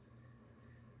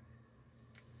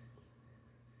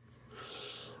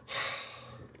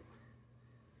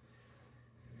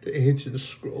 The ancient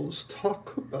scrolls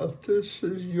talk about this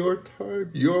as your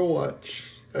time, your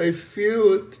watch. I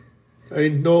feel it. I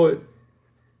know it.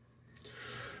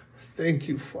 Thank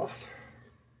you, Father.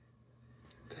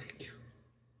 Thank you.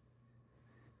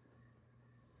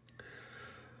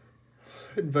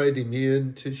 Inviting me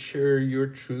in to share your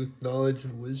truth, knowledge,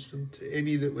 and wisdom to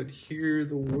any that would hear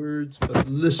the words, but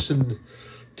listen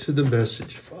to the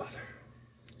message, Father.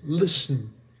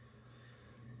 Listen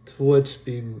to what's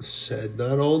being said,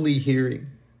 not only hearing,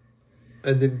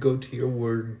 and then go to your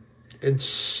word and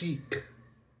seek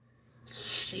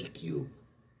you.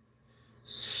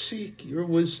 Seek your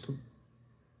wisdom.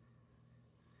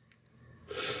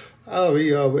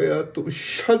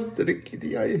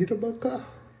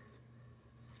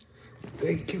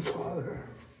 Thank you, Father.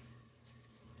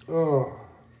 Oh.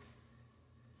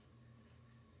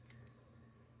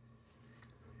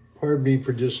 Pardon me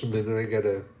for just a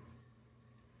minute.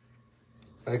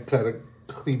 I gotta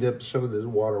clean up some of this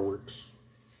waterworks.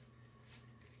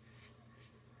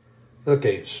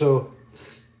 Okay, so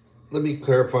let me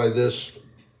clarify this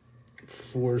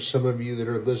for some of you that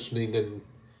are listening and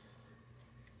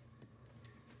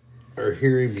are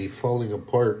hearing me falling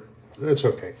apart. That's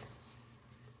okay.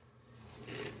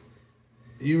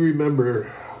 You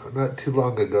remember not too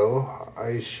long ago,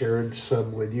 I shared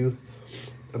some with you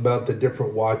about the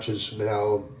different watches and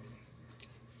how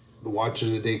the watches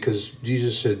of the day, because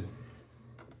Jesus said,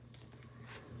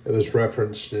 it was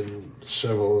referenced in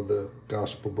several of the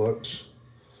gospel books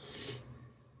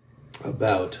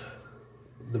about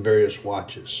the various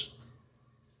watches.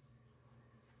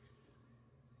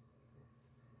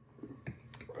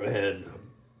 And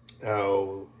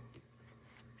how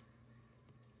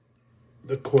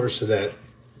the course of that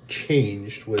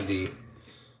changed with the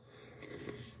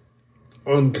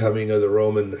oncoming of the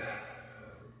Roman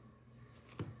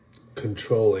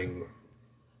controlling.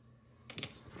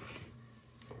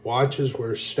 Watches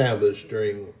were established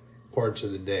during parts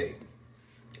of the day,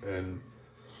 and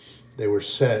they were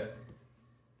set,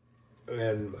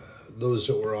 and those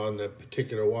that were on that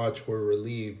particular watch were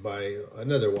relieved by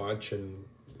another watch, and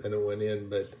it went in.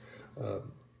 But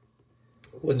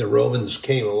when the Romans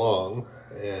came along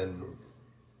and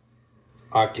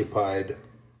occupied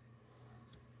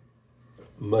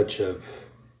much of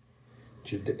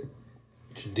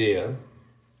Judea,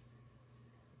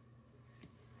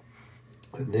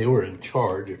 and they were in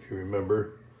charge, if you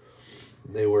remember.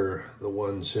 They were the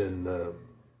ones in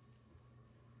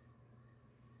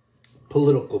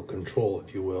political control,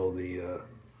 if you will, the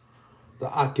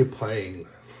occupying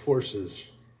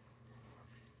forces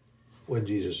when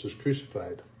Jesus was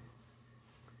crucified.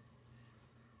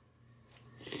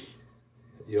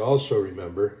 You also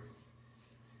remember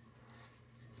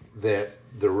that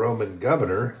the Roman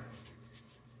governor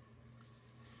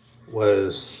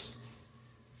was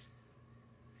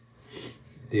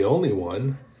the only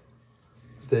one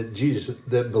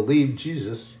that believed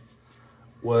Jesus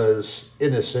was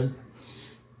innocent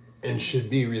and should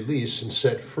be released and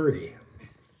set free.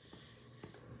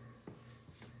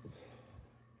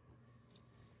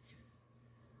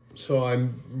 So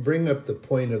I'm bringing up the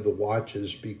point of the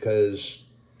watches because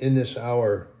in this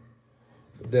hour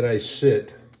that I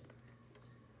sit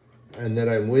and that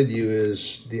I'm with you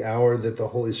is the hour that the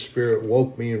Holy Spirit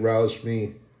woke me, roused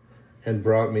me, and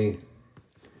brought me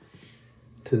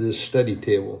to this study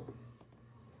table.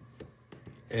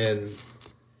 And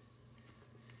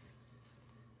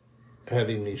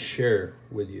having me share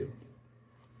with you.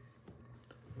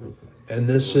 And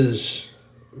this is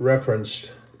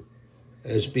referenced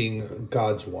as being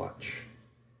God's watch.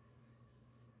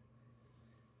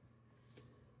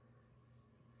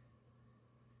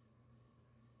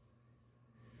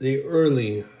 The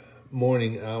early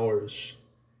morning hours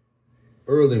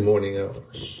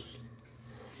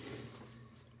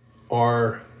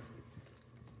are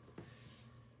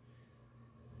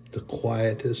the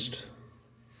quietest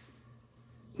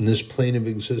in this plane of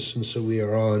existence that we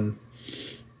are on.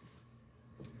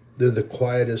 They're the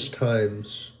quietest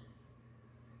times.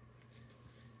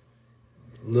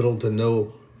 Little to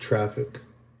no traffic.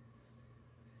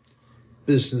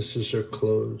 Businesses are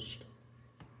closed.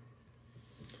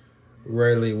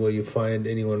 Rarely will you find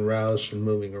anyone roused and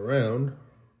moving around.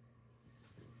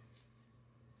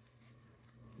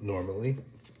 Normally.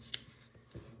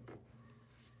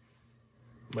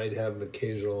 Might have an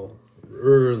occasional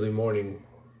early morning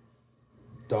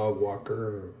dog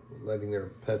walker letting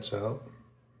their pets out.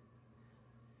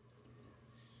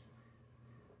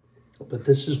 But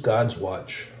this is God's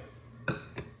watch.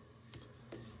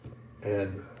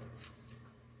 And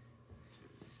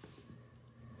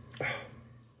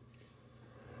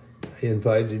He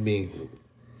invited me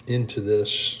into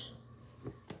this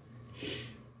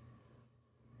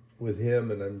with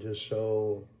Him, and I'm just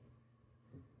so...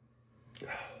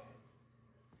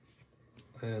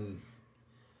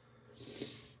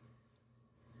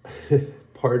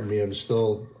 pardon me, I'm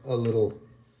still a little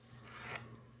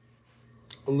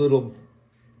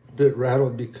bit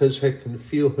rattled because I can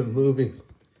feel Him moving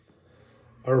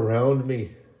around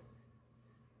me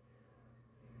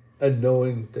and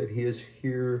knowing that He is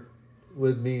here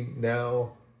with me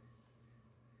now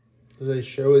as I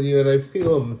share with you, and I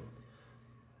feel Him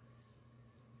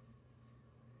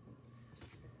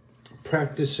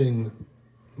practicing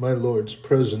my Lord's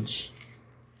presence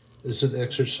is an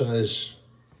exercise,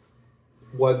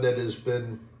 one that has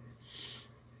been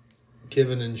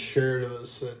given and shared to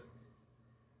us that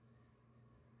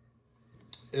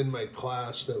in my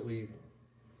class that we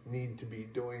need to be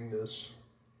doing this.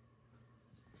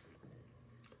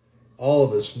 All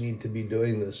of us need to be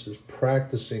doing this, is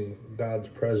practicing God's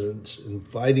presence,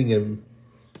 inviting Him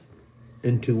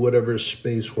into whatever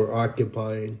space we're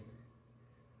occupying,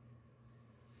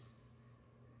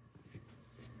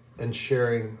 and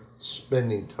sharing,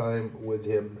 spending time with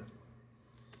Him.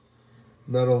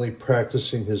 Not only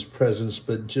practicing His presence,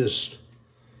 but just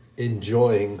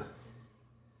enjoying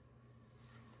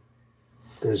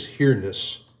His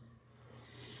here-ness.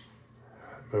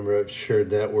 Remember, I've shared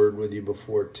that word with you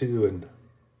before too, and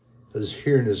His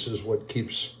here-ness is what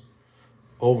keeps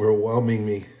overwhelming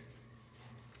me.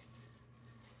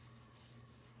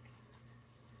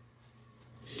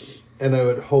 And I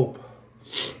would hope,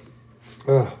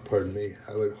 I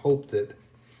would hope that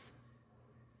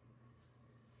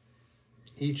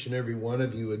each and every one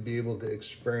of you would be able to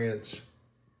experience,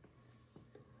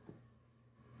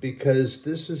 because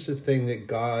this is the thing that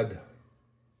God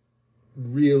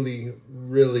really,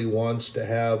 really wants to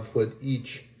have with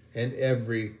each and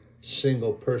every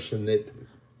single person that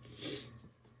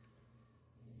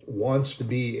wants to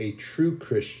be a true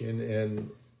Christian.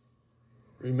 And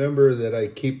remember that I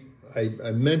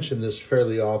mention this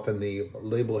fairly often, the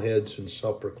label heads and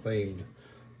self-proclaimed,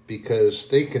 because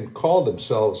they can call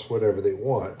themselves whatever they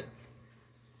want,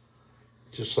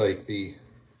 just like the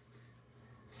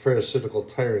pharisaical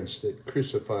tyrants that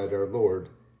crucified our Lord.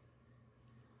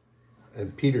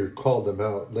 And Peter called them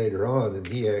out later on, and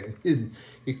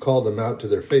he called them out to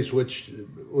their face, which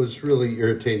was really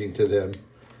irritating to them.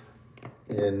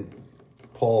 And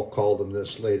Paul called them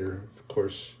this later. Of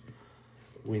course,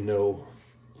 we know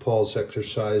Paul's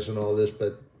exercise and all this,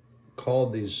 but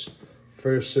called these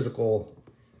pharisaical,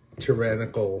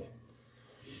 tyrannical,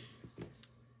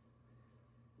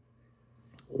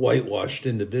 whitewashed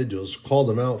individuals, called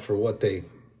them out for what they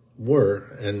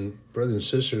were. And brothers and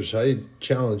sisters, I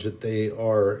challenge that they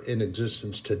are in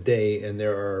existence today, and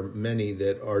there are many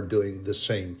that are doing the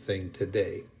same thing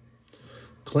today,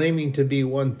 claiming to be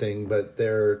one thing, but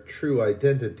their true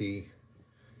identity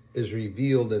is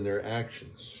revealed in their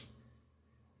actions.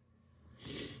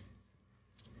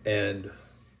 And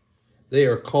they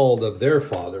are called of their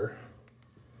Father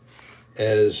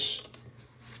as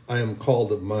I am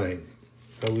called of mine.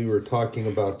 And we were talking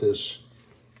about this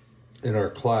in our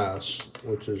class,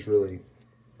 which was really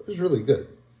good.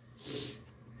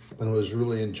 And I was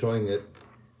really enjoying it.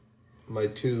 My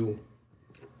two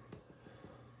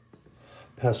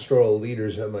pastoral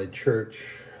leaders at my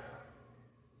church,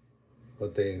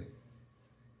 the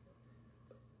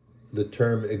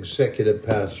term executive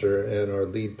pastor and our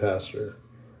lead pastor,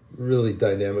 really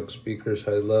dynamic speakers.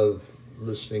 I love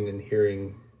listening and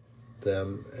hearing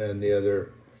them, and the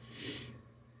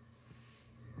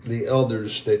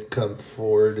elders that come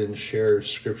forward and share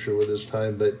scripture with us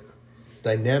time, but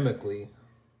dynamically,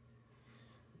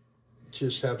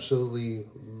 just absolutely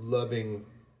loving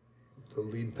the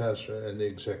lead pastor and the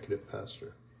executive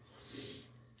pastor.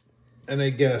 And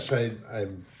I guess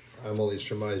I'm only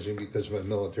surmising because of my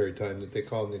military time that they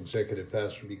call him the executive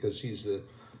pastor because he's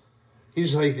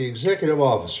like the executive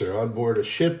officer on board a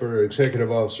ship or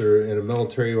executive officer in a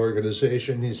military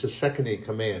organization. He's the second in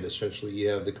command, essentially. You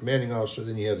have the commanding officer,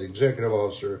 then you have the executive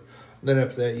officer, and then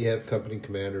after that you have company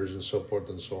commanders and so forth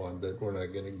and so on, but we're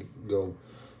not going to go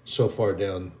so far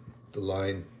down the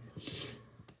line.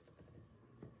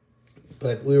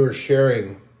 But we were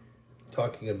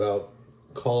talking about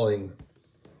calling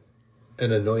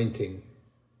and anointing,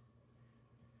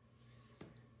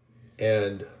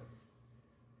 and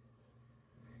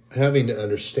having to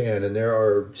understand, and there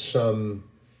are some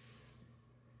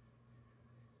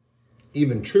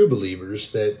even true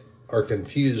believers that are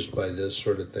confused by this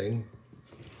sort of thing,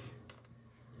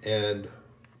 and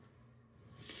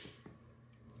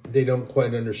they don't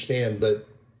quite understand, but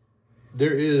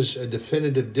there is a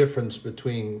definitive difference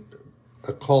between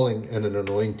a calling and an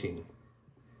anointing.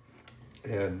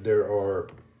 And there are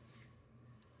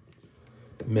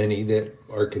many that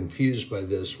are confused by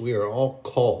this. We are all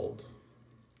called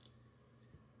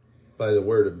by the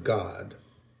word of God,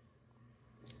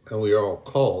 and we are all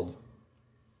called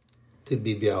to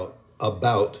be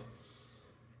about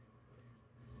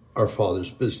our Father's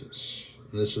business.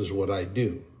 And this is what I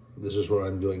do. This is what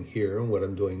I'm doing here and what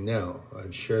I'm doing now.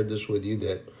 I've shared this with you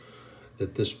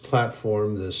that this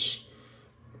platform, this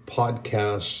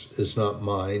podcast is not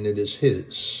mine, it is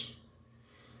his.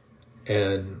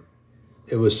 And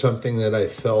it was something that I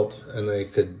felt, and I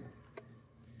could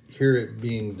hear it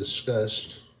being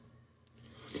discussed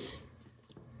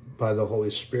by the Holy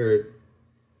Spirit,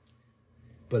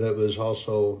 but it was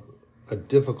also a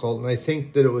difficult, and I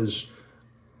think the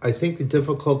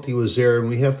difficulty was there, and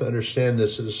we have to understand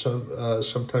this is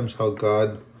sometimes how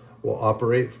God will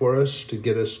operate for us to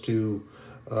get us to,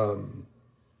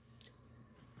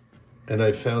 and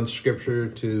I found scripture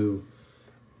to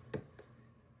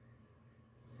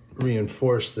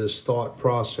reinforce this thought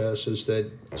process, is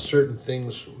that certain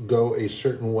things go a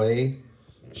certain way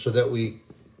so that we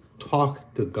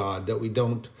talk to God, that we're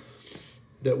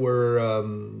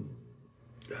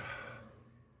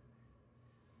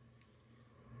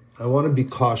I want to be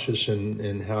cautious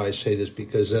in how I say this,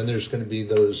 because then there's going to be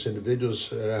those individuals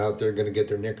that are out there going to get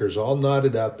their knickers all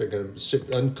knotted up. They're going to sit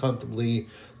uncomfortably.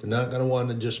 They're not going to want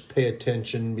to just pay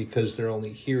attention because they're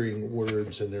only hearing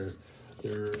words and they're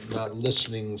not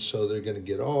listening, so they're going to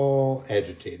get all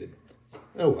agitated.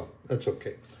 Oh, well, that's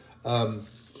okay.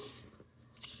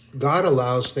 God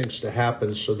allows things to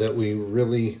happen so that we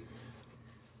really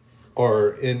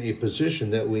are in a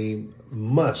position that we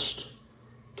must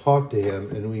talk to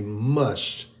him, and we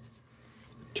must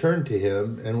turn to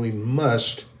him, and we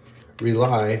must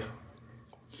rely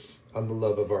on the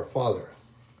love of our Father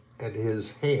and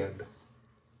his hand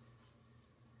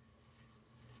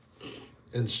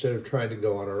instead of trying to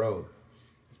go on our own.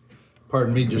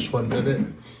 Pardon me just 1 minute.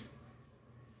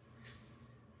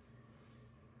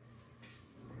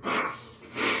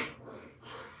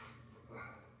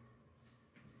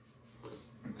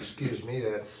 Excuse me,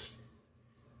 that's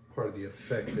part of the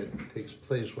effect that takes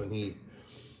place when he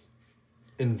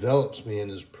envelops me in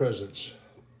his presence.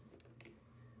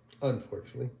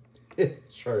 Unfortunately.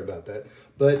 Sorry about that.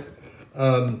 But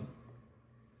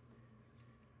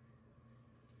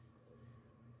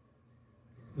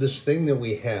this thing that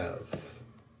we have,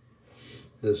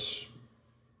 this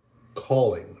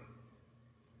calling,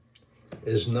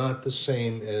 is not the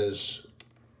same as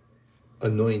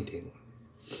anointing.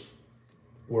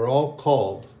 We're all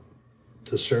called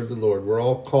to serve the Lord. We're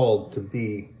all called to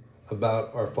be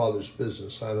about our Father's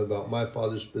business. I'm about my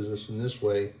Father's business in this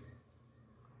way.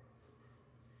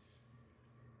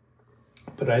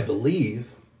 But I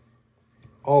believe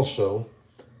also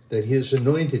that he has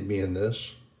anointed me in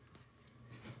this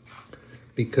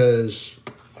because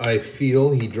I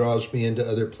feel he draws me into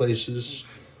other places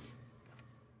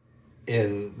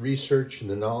and research and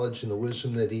the knowledge and the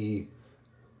wisdom that he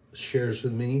shares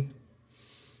with me.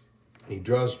 He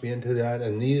draws me into that.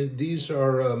 And these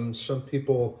are, some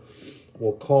people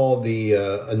will call the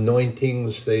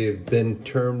anointings. They've been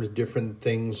termed different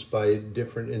things by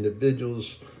different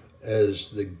individuals as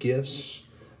the gifts.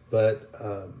 But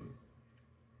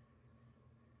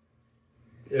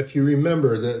if you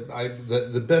remember that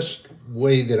the best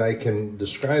way that I can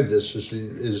describe this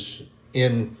is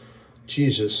in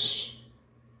Jesus,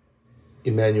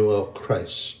 Emmanuel,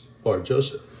 Christ, Bar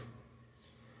Joseph.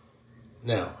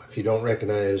 Now, if you don't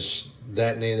recognize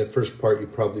that name, the first part, you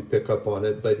probably pick up on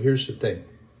it. But here's the thing.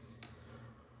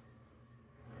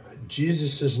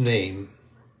 Jesus' name,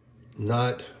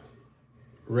 not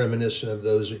reminiscent of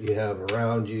those that you have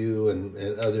around you and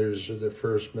others are their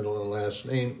first, middle, and last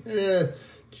name.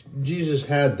 Jesus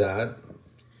had that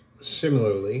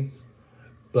similarly,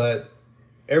 but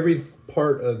every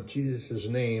part of Jesus'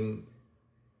 name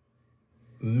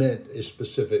meant a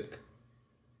specific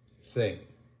thing.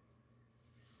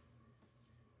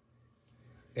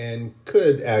 And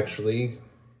could actually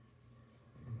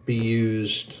be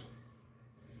used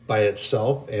by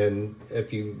itself. And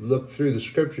if you look through the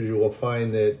scriptures, you will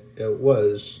find that it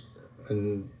was,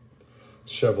 and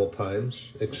several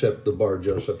times, except the Bar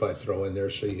Joseph I throw in there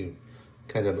so you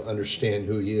kind of understand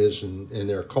who he is and in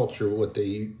their culture, what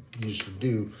they used to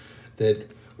do,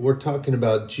 that we're talking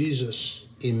about Jesus,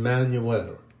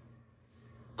 Emmanuel,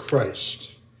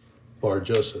 Christ, Bar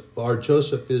Joseph. Bar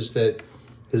Joseph is that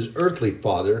his earthly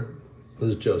father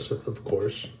was Joseph, of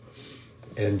course,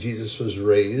 and Jesus was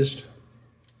raised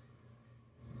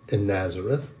in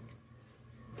Nazareth,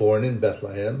 born in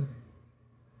Bethlehem,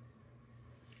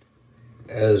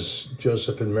 as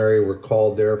Joseph and Mary were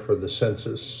called there for the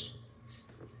census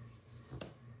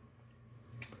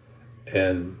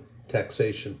and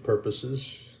taxation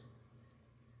purposes.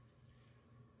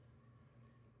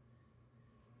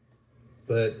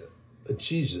 But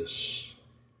Jesus,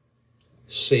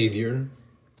 Savior,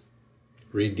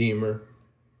 Redeemer,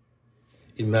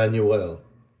 Emmanuel,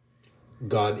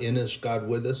 God in us, God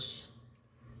with us,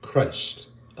 Christ,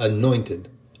 anointed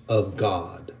of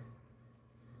God,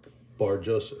 Bar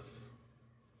Joseph.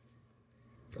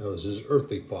 That was his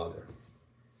earthly father.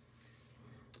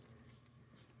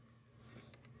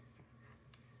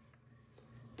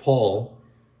 Paul,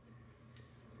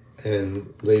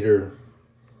 and later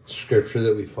scripture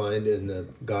that we find in the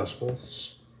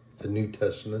Gospels, the New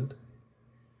Testament,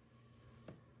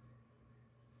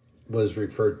 was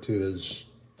referred to as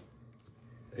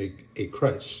a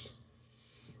Christ.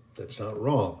 That's not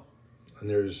wrong. And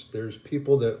there's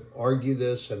people that argue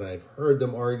this, and I've heard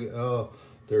them argue,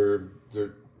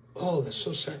 that's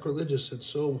so sacrilegious, it's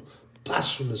so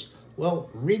blasphemous.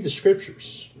 Well, read the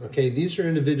scriptures. Okay, these are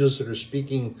individuals that are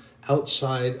speaking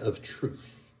outside of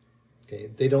truth.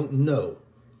 Okay, they don't know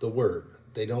the word.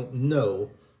 They don't know.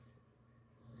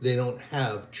 They don't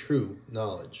have true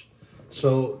knowledge.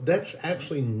 So that's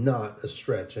actually not a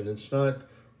stretch, and it's not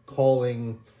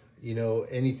calling,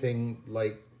 anything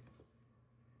like,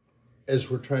 as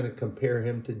we're trying to compare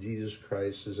him to Jesus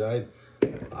Christ, as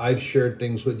I've shared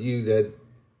things with you that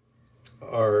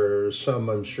are some,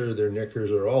 I'm sure their knickers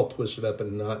are all twisted up in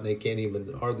a knot and they can't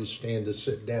even hardly stand to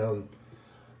sit down.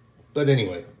 But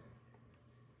anyway,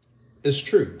 it's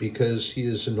true because he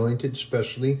is anointed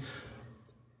specially.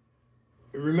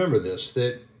 remember this,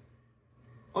 that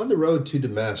on the road to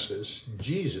Damascus,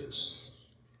 Jesus,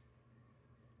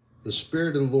 the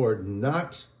Spirit of the Lord,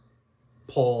 knocked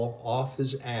Paul off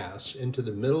his ass into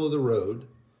the middle of the road.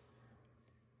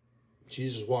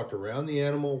 Jesus walked around the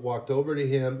animal, walked over to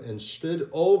him, and stood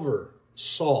over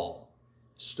Saul.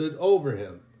 Stood over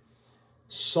him.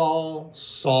 Saul,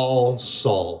 Saul,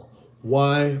 Saul,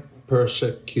 why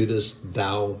persecutest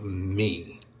thou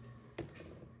me?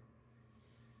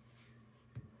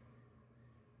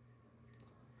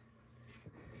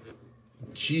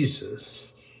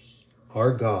 Jesus,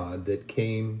 our God, that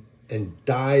came and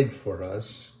died for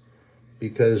us,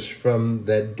 because from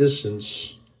that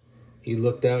distance, he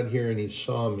looked out here and he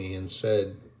saw me and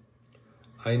said,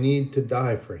 I need to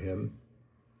die for him.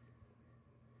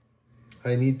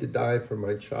 I need to die for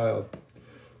my child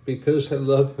because I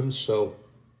love him so.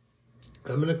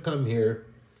 I'm going to come here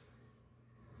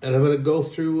and I'm going to go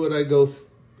through what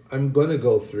I'm going to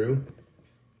go through.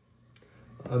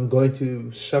 I'm going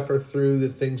to suffer through the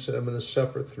things that I'm going to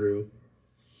suffer through.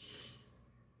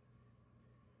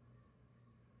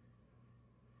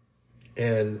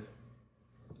 And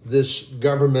this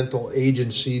governmental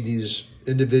agency, these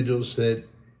individuals that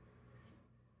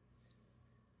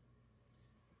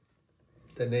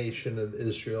the nation of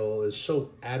Israel is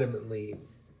so adamantly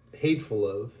hateful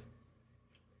of,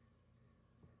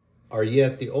 are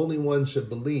yet the only ones that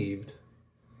believed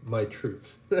my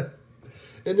truth.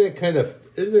 Isn't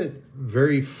it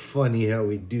very funny how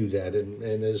we do that? And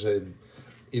as I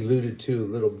alluded to a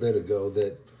little bit ago,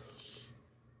 that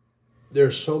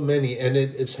there's so many, and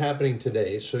it's happening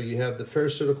today. So you have the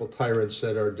Pharisaical tyrants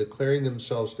that are declaring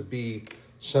themselves to be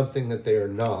something that they are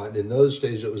not. In those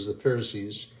days, it was the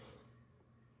Pharisees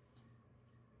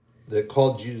that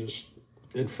called Jesus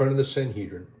in front of the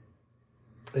Sanhedrin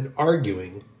and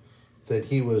arguing that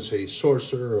he was a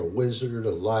sorcerer, a wizard,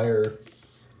 a liar,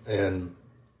 and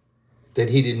that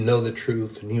he didn't know the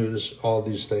truth, and he was all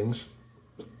these things.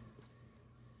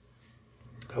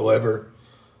 However,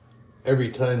 every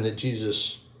time that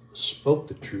Jesus spoke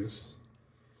the truth,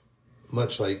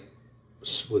 much like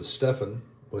with Stephen,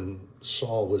 when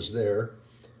Saul was there,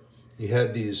 you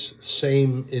had these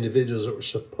same individuals that were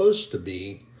supposed to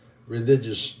be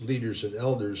religious leaders and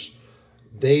elders.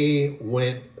 They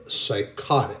went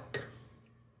psychotic.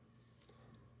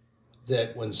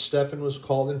 That when Stephen was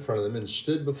called in front of them and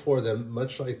stood before them,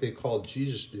 much like they called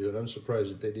Jesus to do, and I'm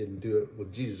surprised that they didn't do it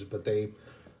with Jesus, but they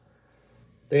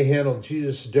handled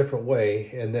Jesus a different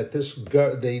way, and that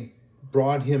they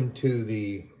brought him to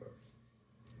the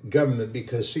government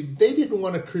because, see, they didn't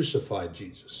want to crucify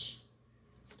Jesus.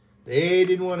 They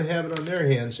didn't want to have it on their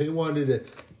hands. They wanted to,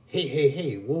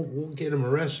 hey, we'll get him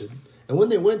arrested. And when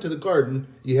they went to the garden,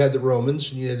 you had the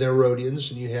Romans, and you had the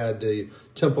Herodians, and you had the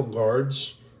temple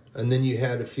guards, and then you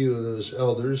had a few of those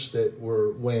elders that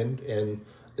went, and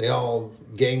they all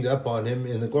ganged up on him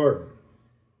in the garden.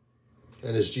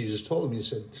 And as Jesus told him, he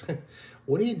said,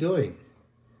 what are you doing?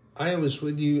 I was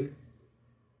with you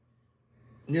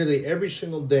nearly every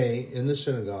single day in the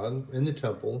synagogue, in the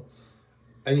temple,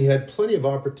 and you had plenty of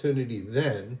opportunity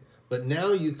then, but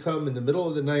now you come in the middle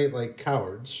of the night like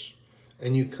cowards,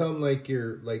 and you come like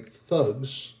you're like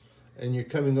thugs, and you're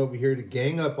coming over here to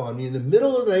gang up on me in the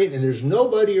middle of the night, and there's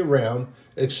nobody around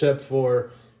except for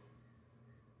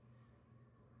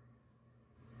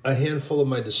a handful of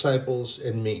my disciples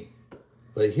and me.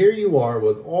 But here you are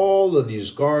with all of these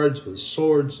guards with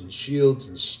swords and shields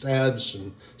and stabs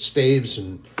and staves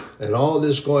and all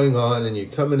this going on, and you're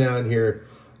coming out here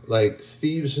like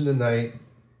thieves in the night,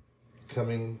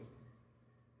 coming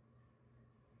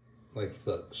like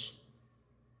thugs.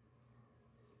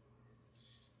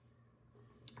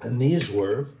 And these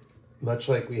were, much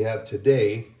like we have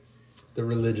today, the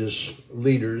religious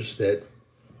leaders that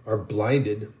are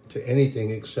blinded to anything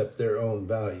except their own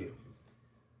value.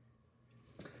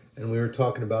 And we were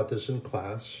talking about this in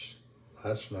class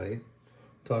last night,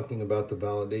 talking about the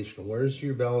validation. Where's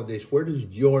your validation? Where does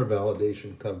your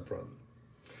validation come from?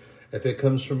 If it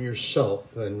comes from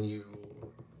yourself and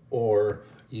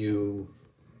you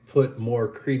put more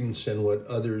credence in what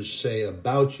others say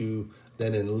about you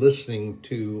than in listening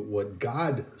to what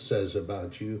God says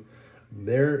about you,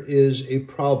 there is a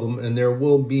problem, and there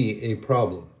will be a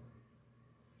problem.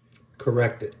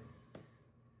 Correct it.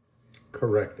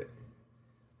 Correct it.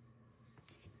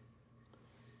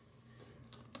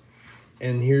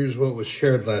 And here's what was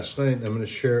shared last night. I'm going to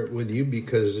share it with you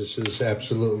because this is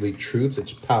absolutely truth.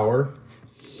 It's power.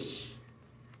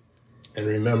 And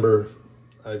remember,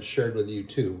 I've shared with you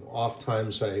too.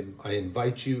 Oftentimes I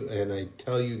invite you and I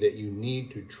tell you that you need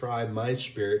to try my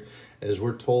spirit, as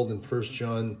we're told in 1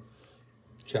 John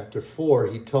chapter 4,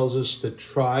 he tells us to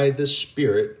try the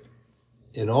Spirit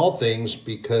in all things,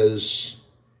 because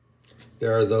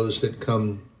there are those that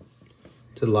come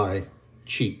to lie,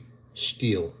 cheat,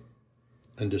 steal,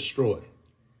 and destroy.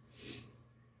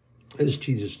 As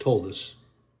Jesus told us,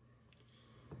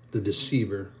 the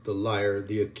deceiver, the liar,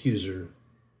 the accuser,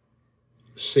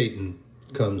 Satan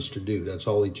comes to do. That's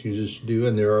all he chooses to do.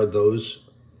 And there are those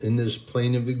in this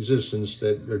plane of existence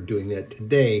that are doing that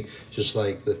today, just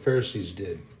like the Pharisees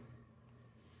did.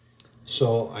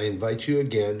 So I invite you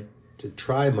again to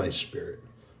try my Spirit.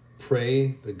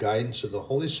 Pray the guidance of the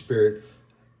Holy Spirit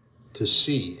to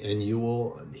see, and you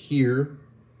will hear,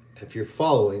 if you're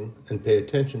following and pay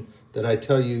attention, that I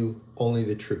tell you only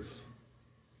the truth.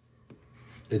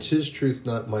 It's his truth,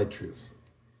 not my truth.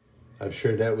 I've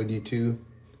shared that with you too.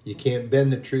 You can't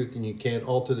bend the truth and you can't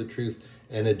alter the truth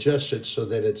and adjust it so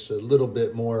that it's a little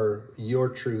bit more your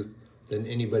truth than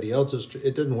anybody else's truth.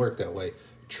 It doesn't work that way.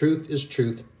 Truth is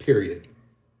truth, period.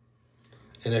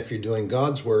 And if you're doing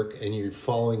God's work and you're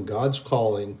following God's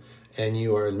calling and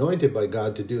you are anointed by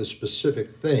God to do a specific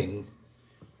thing,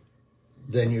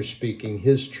 then you're speaking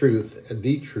his truth,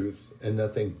 and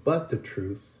nothing but the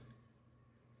truth.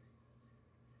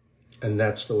 And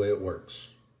that's the way it works.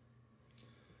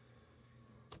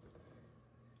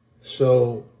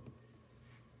 So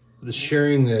the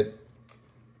sharing that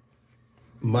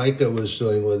Micah was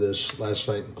doing with us last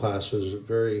night in class was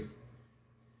very,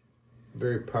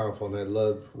 very powerful, and I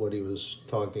loved what he was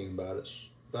talking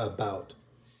about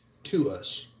to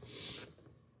us,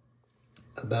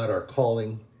 about our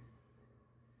calling.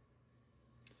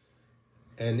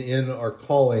 And in our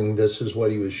calling, this is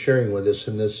what he was sharing with us,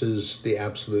 and this is the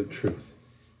absolute truth.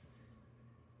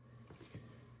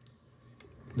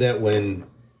 That when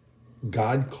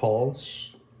God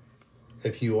calls,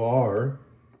 if you are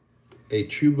a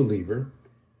true believer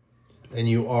and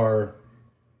you are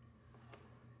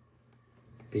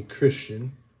a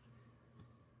Christian,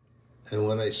 and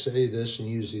when I say this and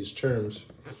use these terms,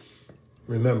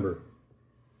 remember,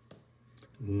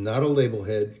 not a label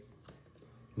head,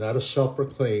 not a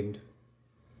self-proclaimed,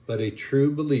 but a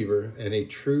true believer and a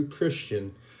true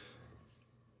Christian,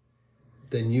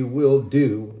 then you will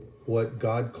do what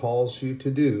God calls you to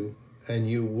do, and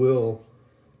you will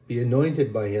be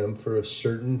anointed by him for a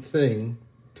certain thing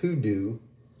to do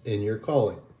in your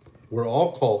calling. We're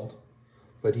all called,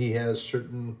 but he has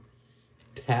certain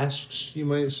tasks, you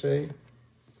might say.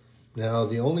 Now,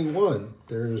 the only one,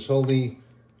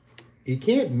 he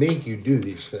can't make you do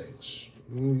these things.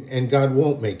 And God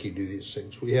won't make you do these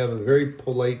things. We have a very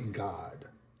polite God.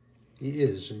 He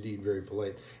is indeed very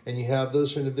polite. And you have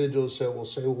those individuals that will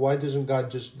say, well, why doesn't God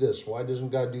just this? Why doesn't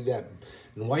God do that?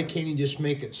 And why can't he just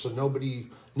make it so nobody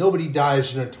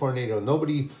dies in a tornado?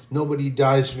 Nobody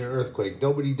dies in an earthquake.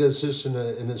 Nobody does this in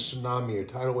a tsunami or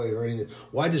tidal wave or anything.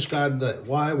 Why does God do that?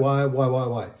 Why?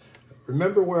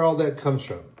 Remember where all that comes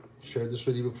from. I shared this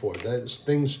with you before. That's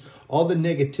things, all the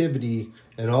negativity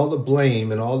and all the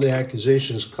blame and all the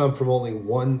accusations come from only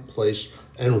one place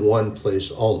and one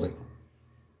place only.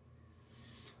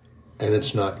 And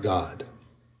it's not God.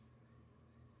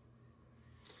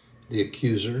 The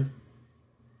accuser,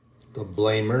 the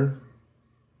blamer,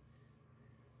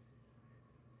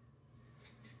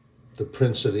 the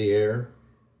prince of the air,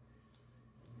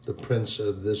 the prince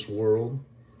of this world,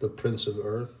 the prince of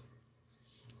earth,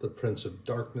 the prince of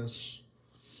darkness.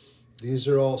 These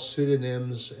are all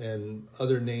pseudonyms and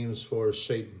other names for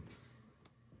Satan.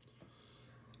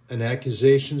 And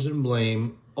accusations and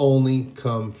blame only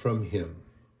come from him.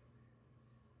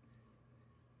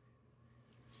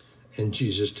 And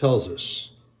Jesus tells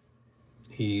us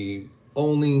he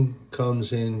only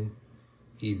comes in,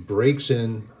 he breaks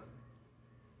in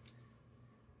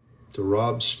to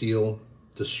rob, steal,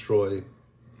 destroy,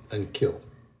 and kill.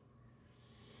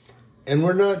 And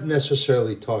we're not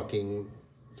necessarily talking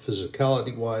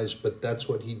physicality-wise, but that's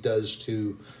what he does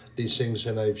to these things.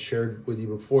 And I've shared with you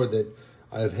before that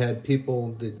I've had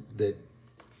people that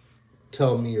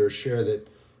tell me or share that,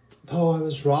 oh, I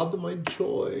was robbed of my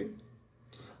joy.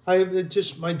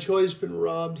 My joy's been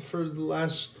robbed for the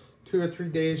last 2 or 3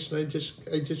 days, and I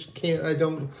just can't.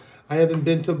 I haven't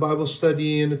been to a Bible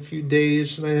study in a few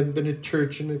days, and I haven't been to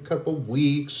church in a couple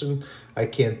weeks, and I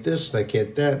can't this, and I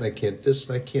can't that, and I can't this,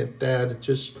 and I can't that.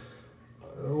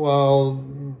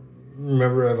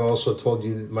 Remember, I've also told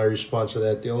you my response to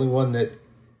that. The only one that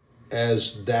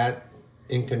has that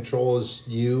in control is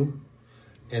you.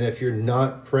 And if you're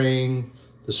not praying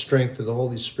the strength of the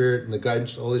Holy Spirit and the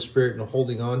guidance of the Holy Spirit and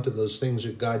holding on to those things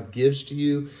that God gives to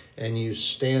you, and you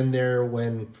stand there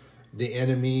when the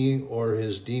enemy or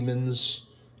his demons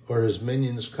or his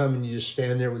minions come, and you just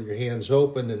stand there with your hands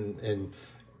open and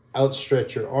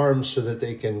outstretch your arms so that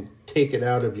they can take it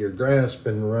out of your grasp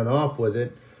and run off with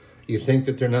it. You think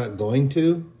that they're not going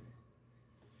to,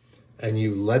 and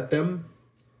you let them.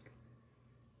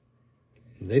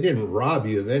 They didn't rob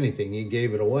you of anything. You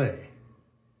gave it away.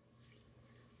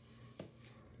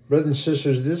 Brothers and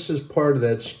sisters, this is part of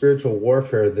that spiritual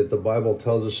warfare that the Bible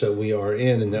tells us that we are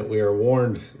in and that we are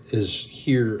warned is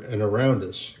here and around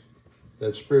us.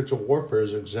 That spiritual warfare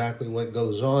is exactly what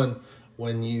goes on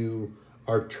when you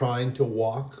are trying to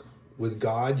walk with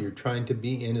God. You're trying to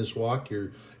be in his walk.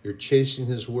 You're chasing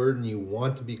his word and you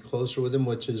want to be closer with him,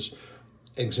 which is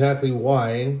exactly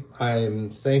why I'm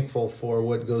thankful for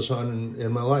what goes on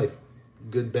in my life.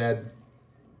 Good, bad,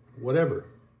 whatever.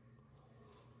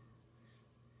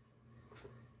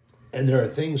 And there are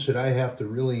things that I have to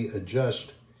really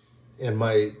adjust in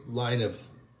my line of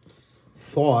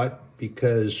thought,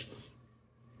 because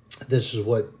this is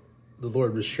what the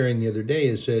Lord was sharing the other day,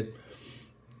 is that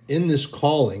in this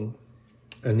calling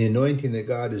and the anointing that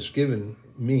God has given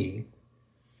me,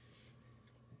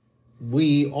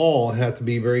 we all have to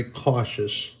be very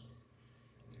cautious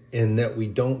in that we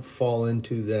don't fall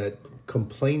into that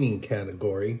complaining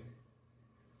category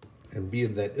and be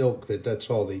of that ilk that that's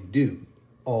all they do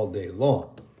all day long.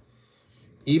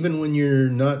 Even when you're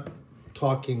not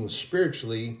talking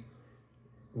spiritually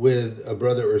with a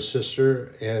brother or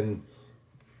sister and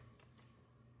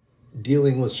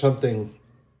dealing with something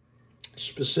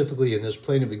specifically in this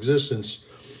plane of existence,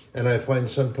 and I find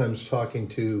sometimes talking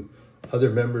to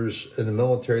other members in the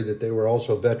military that they were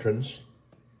also veterans,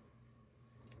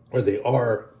 or they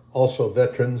are also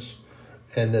veterans,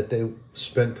 and that they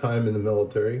spent time in the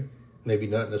military, maybe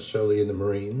not necessarily in the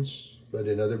Marines, but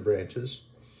in other branches,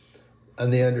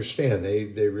 and they understand,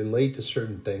 they relate to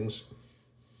certain things.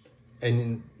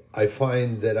 And I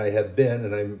find that I have been,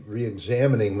 and I'm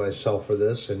re-examining myself for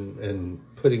this and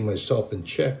putting myself in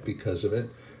check because of it,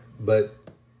 but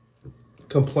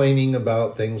complaining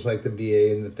about things like the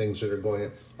VA and the things that are going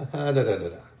on.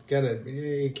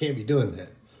 You can't be doing that.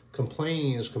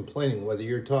 Complaining is complaining, whether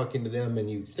you're talking to them and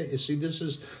you see, this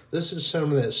is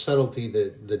some of that subtlety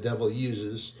that the devil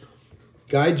uses,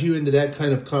 guides you into that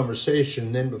kind of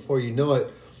conversation. Then before you know it,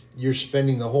 you're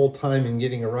spending the whole time in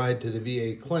getting a ride to the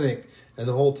VA clinic, and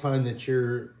the whole time that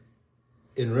you're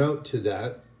en route to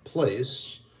that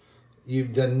place,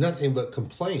 you've done nothing but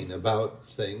complain about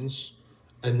things,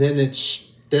 and then it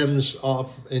stems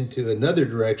off into another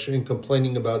direction,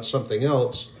 complaining about something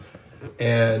else.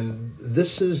 And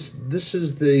this is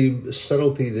the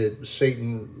subtlety that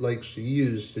Satan likes to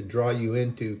use to draw you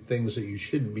into things that you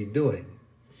shouldn't be doing.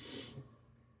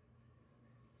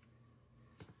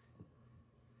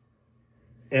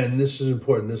 And this is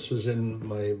important. This is in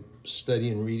my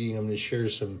study and reading. I'm going to share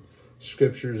some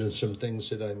scriptures and some things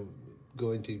that I'm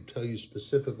going to tell you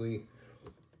specifically,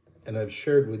 and I've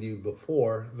shared with you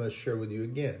before. I'm going to share with you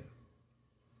again.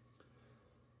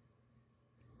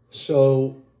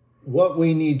 So what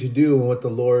we need to do, and what the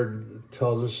Lord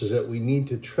tells us, is that we need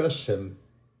to trust him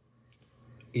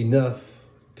enough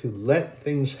to let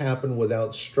things happen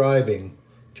without striving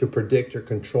to predict or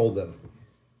control them.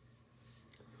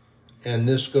 And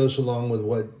this goes along with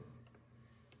what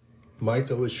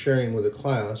Micah was sharing with the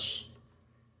class.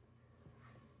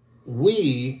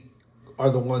 We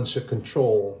are the ones that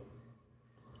control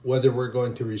whether we're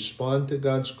going to respond to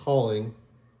God's calling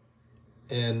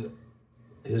and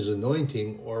his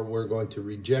anointing, or we're going to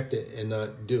reject it and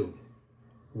not do.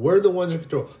 We're the ones that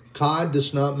control. God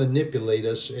does not manipulate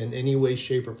us in any way,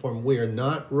 shape, or form. We are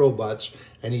not robots,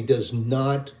 and he does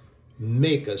not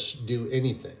make us do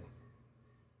anything.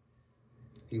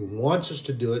 He wants us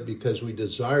to do it because we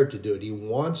desire to do it. He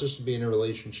wants us to be in a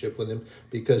relationship with him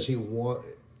because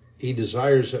he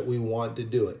desires that we want to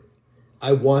do it.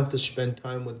 I want to spend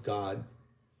time with God.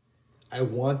 I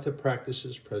want to practice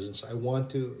his presence. I want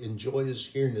to enjoy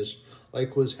his nearness,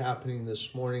 like was happening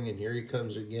this morning. And here he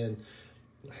comes again.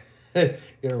 Going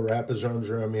to wrap his arms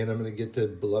around me, and I'm going to get to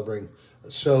blubbering.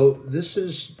 So this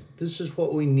is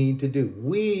what we need to do.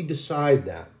 We decide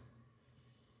that.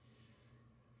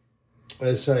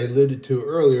 As I alluded to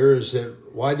earlier, is that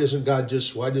why doesn't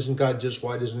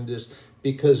this?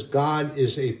 Because God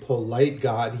is a polite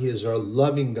God. He is our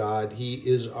loving God. He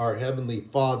is our Heavenly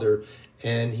Father,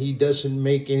 and he doesn't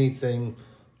make anything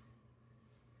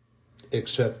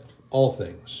except all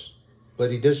things.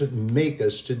 But he doesn't make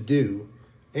us to do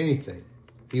anything.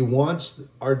 He wants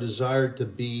our desire to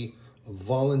be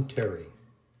voluntary.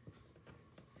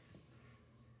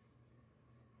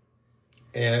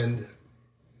 And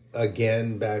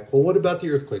again, back, well, what about the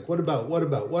earthquake? What about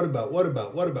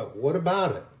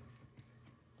it?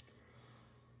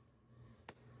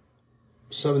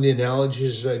 some of the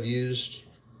analogies I've used,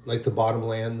 like the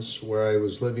bottomlands where I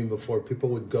was living before, people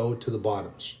would go to the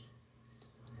bottoms.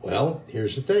 Well,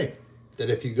 here's the thing, that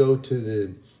if you go to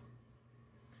the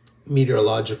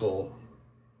meteorological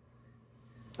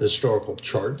historical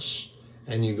charts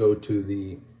and you go to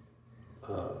the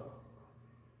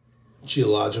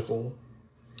geological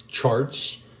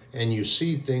charts and you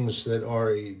see things that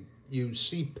are, you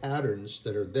see patterns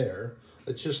that are there.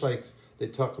 It's just like they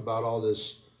talk about all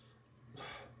this.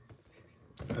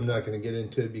 I'm not going to get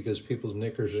into it because people's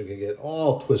knickers are going to get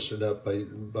all twisted up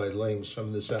by laying some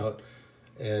of this out.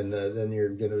 And then you're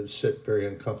going to sit very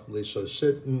uncomfortably. So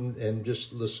sit and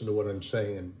just listen to what I'm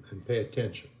saying and pay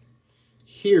attention.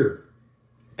 Hear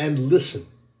and listen.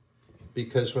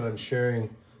 Because what I'm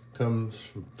sharing comes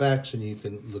from facts and you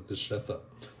can look this stuff up.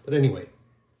 But anyway,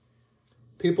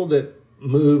 people that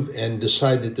move and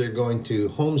decide that they're going to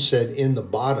homestead in the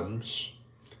bottoms,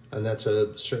 and that's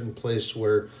a certain place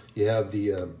where you have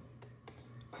the other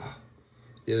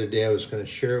day I was going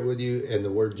to share it with you, and the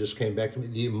word just came back to me.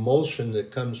 The emulsion that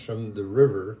comes from the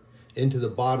river into the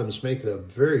bottoms make it a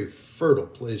very fertile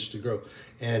place to grow.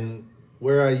 And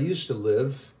where I used to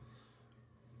live,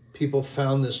 people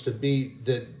found this to be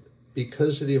that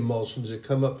because of the emulsions that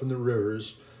come up from the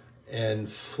rivers and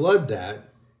flood that,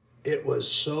 it was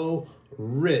so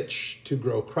rich to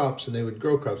grow crops, and they would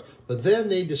grow crops. But then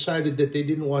they decided that they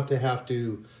didn't want to have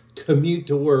to commute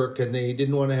to work, and they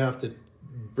didn't want to have to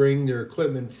bring their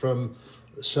equipment from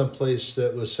someplace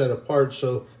that was set apart,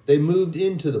 so they moved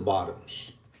into the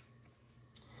bottoms.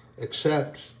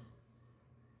 Except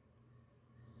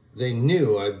they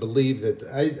knew, I believe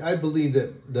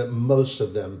that most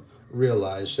of them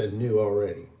realized and knew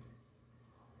already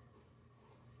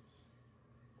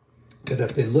that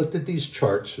if they looked at these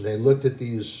charts and they looked at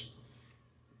these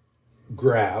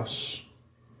graphs,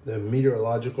 the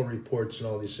meteorological reports and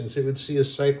all these things, they would see a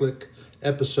cyclic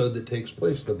episode that takes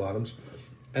place at the bottoms,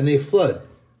 and they flood.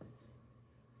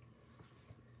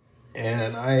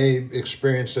 And I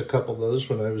experienced a couple of those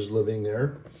when I was living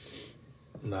there,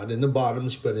 not in the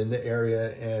bottoms, but in the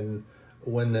area. And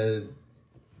when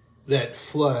that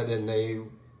flood, and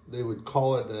they would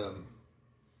call it,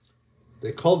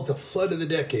 they called it the flood of the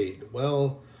decade.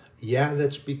 Well, yeah,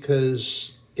 that's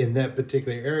because in that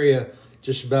particular area,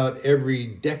 just about every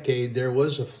decade there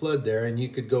was a flood there, and you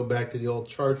could go back to the old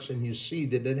charts and you see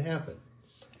that it happened.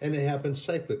 And it happened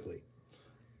cyclically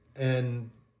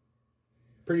and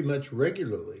pretty much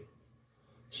regularly.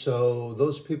 So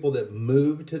those people that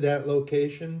moved to that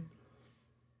location,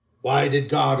 why did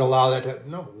God allow that to,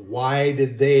 no, why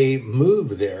did they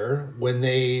move there when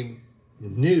they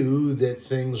knew that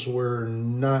things were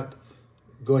not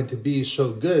going to be so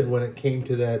good when it came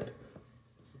to that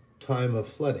time of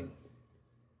flooding?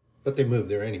 But they moved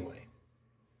there anyway.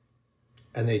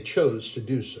 And they chose to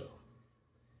do so.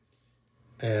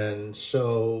 And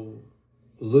so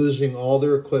losing all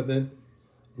their equipment,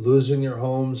 losing their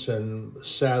homes, and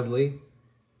sadly,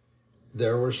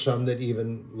 there were some that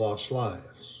even lost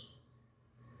lives.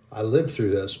 I lived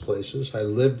through those places. I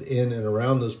lived in and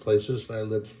around those places, and I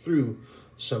lived through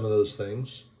some of those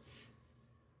things.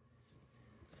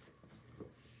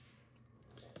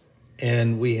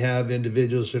 And we have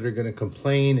individuals that are going to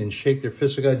complain and shake their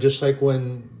fist at God, just like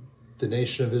when the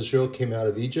nation of Israel came out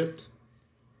of Egypt.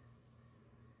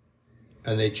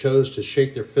 And they chose to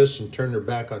shake their fists and turn their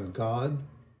back on God.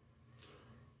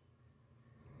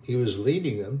 He was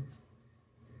leading them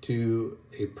to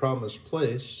a promised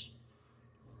place,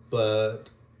 but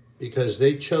because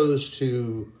they chose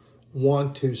to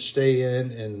want to stay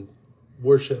in and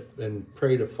worship and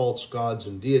pray to false gods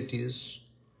and deities,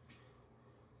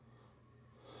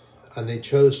 and they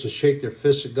chose to shake their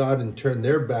fists at God and turn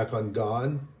their back on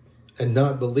God and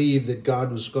not believe that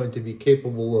God was going to be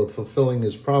capable of fulfilling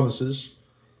his promises.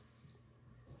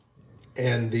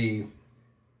 And the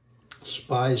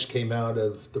spies came out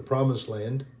of the promised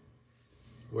land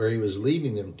where he was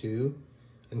leading them to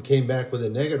and came back with a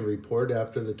negative report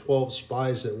after the 12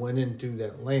 spies that went into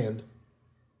that land,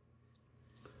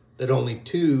 that only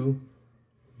 2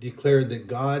 declared that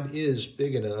God is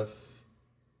big enough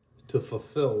to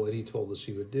fulfill what he told us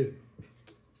he would do.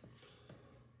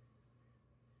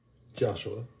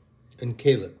 Joshua and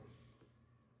Caleb.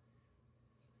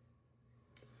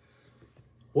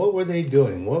 What were they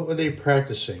doing? What were they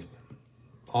practicing?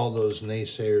 All those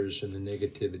naysayers and the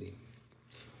negativity.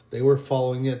 They were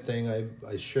following that thing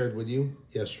I shared with you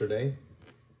yesterday.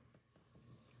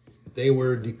 They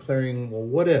were declaring, well,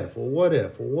 what if? Well, what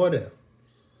if? Well, what if?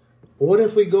 Well, what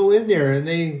if we go in there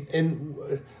and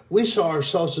we saw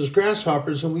ourselves as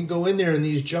grasshoppers, and we go in there and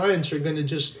these giants are going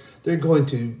to they're going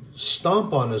to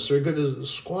stomp on us. They're going to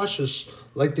squash us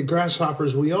like the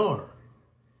grasshoppers we are.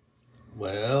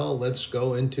 Well, let's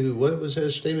go into, what was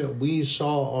his statement? We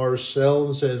saw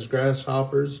ourselves as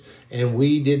grasshoppers, and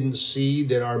we didn't see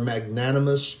that our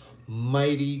magnanimous,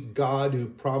 mighty God who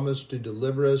promised to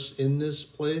deliver us in this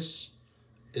place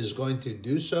is going to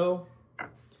do so.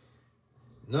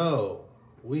 No,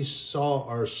 we saw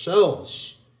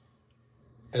ourselves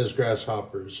as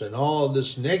grasshoppers, and all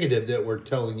this negative that we're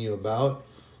telling you about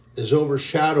is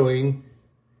overshadowing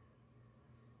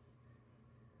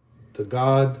the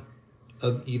God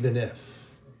of even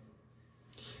if.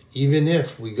 Even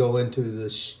if we go into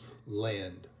this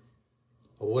land.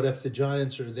 Well, what if the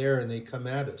giants are there and they come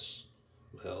at us?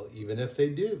 Well, even if they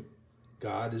do,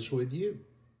 God is with you.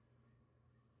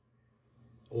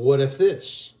 What if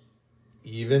this?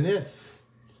 Even if.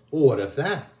 What if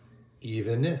that?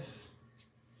 Even if.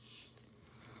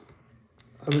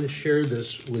 I'm going to share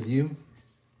this with you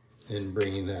in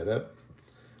bringing that up.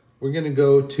 We're going to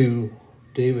go to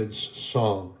David's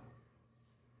song,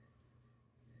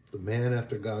 the man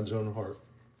after God's own heart.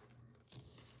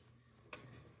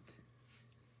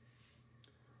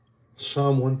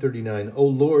 Psalm 139. O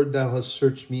Lord, thou hast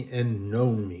searched me and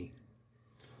known me.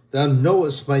 Thou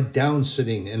knowest my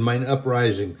downsitting and mine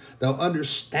uprising. Thou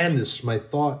understandest my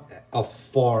thought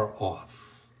afar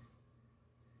off.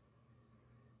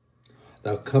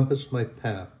 Thou compassest my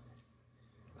path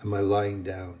and my lying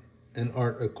down, and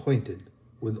art acquainted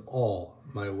with all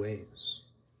my ways.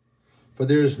 For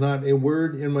there is not a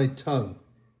word in my tongue,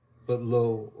 but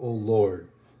lo, O Lord,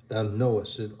 thou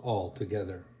knowest it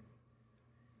altogether.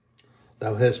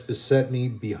 Thou hast beset me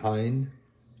behind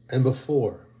and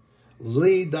before,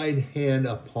 laid thine hand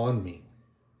upon me.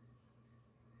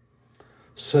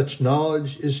 Such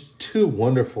knowledge is too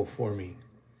wonderful for me.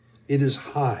 It is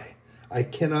high, I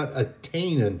cannot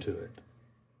attain unto it.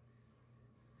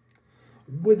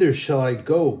 Whither shall I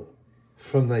go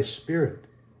from thy spirit?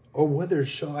 Or whither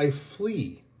shall I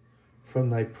flee from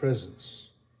thy presence?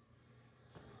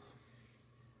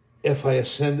 If I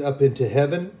ascend up into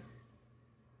heaven,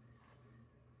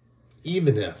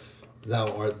 even if thou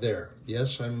art there.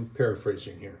 Yes, I'm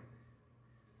paraphrasing here.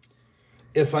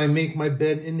 If I make my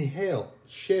bed in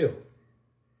shale,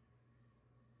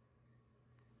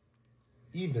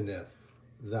 even if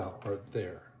thou art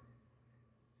there.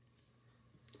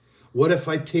 What if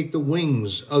I take the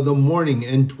wings of the morning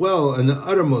and dwell in the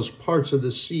uttermost parts of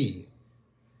the sea?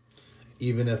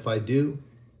 Even if I do,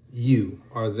 you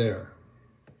are there.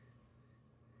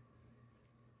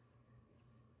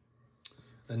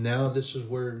 And now this is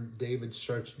where David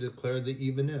starts to declare the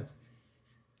even if.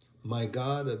 My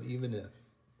God of even if.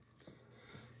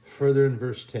 Further in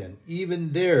verse 10.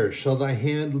 Even there shall thy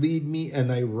hand lead me, and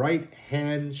thy right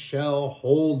hand shall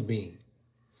hold me.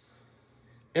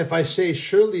 If I say,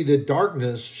 surely the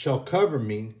darkness shall cover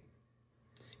me,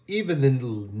 even the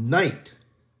night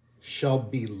shall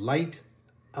be light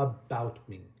about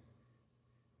me.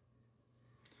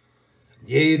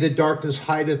 Yea, the darkness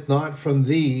hideth not from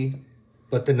thee,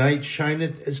 but the night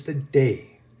shineth as the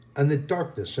day, and the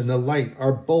darkness and the light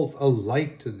are both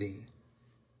alike to thee.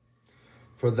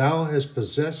 For thou hast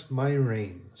possessed my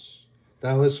reins,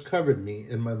 thou hast covered me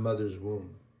in my mother's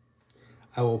womb.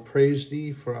 I will praise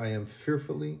thee, for I am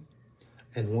fearfully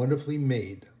and wonderfully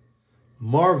made.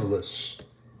 Marvelous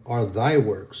are thy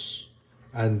works,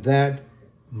 and that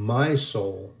my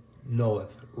soul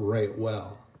knoweth right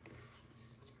well.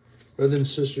 Brothers and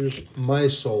sisters, my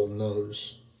soul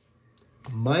knows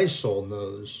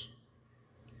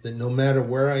that no matter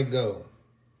where I go,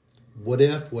 what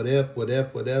if,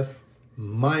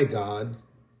 my God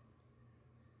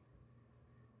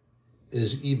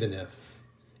is even if.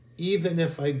 Even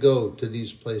if I go to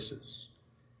these places,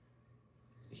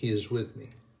 he is with me.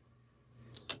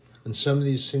 And some of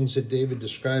these things that David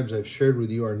describes, I've shared with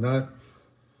you, are not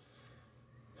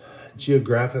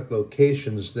geographic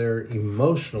locations, they're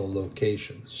emotional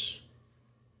locations.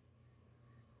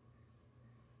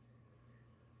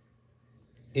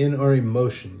 In our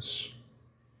emotions,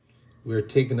 we're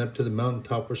taken up to the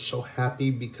mountaintop. We're so happy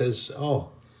because,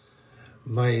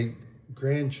 my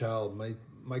grandchild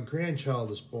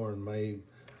is born.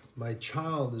 My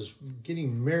child is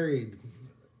getting married.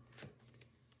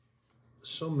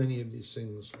 So many of these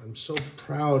things. I'm so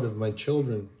proud of my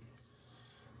children.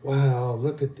 Wow,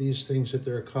 look at these things that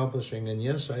they're accomplishing. And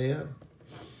yes, I am.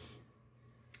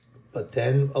 But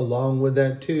then along with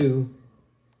that too,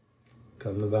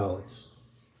 come the valleys.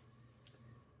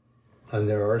 And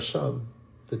there are some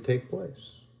that take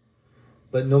place.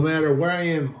 But no matter where I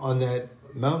am on that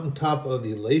mountaintop of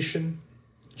elation,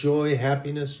 joy,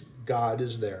 happiness, God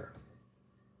is there.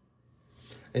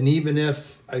 And even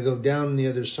if I go down the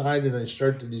other side and I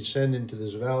start to descend into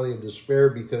this valley of despair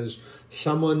because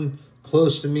someone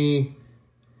close to me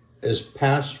has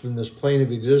passed from this plane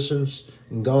of existence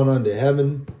and gone on to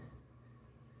heaven,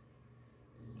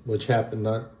 which happened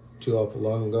not too awful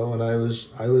long ago, and I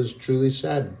was truly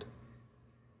saddened.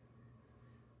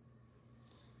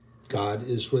 God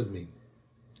is with me,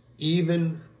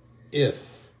 even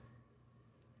if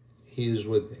he is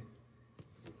with me.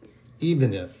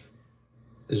 Even if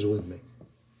is with me.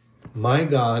 My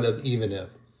God of even if.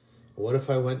 What if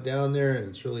I went down there and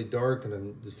it's really dark and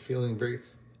I'm feeling very...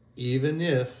 Even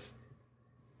if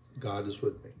God is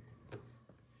with me.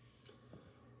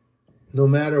 No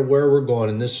matter where we're going,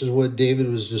 and this is what David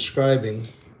was describing.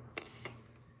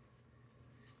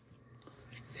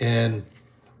 And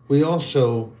we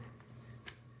also...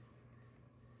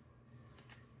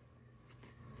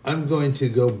 I'm going to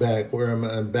go back where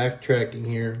I'm backtracking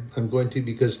here. I'm going to,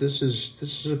 because this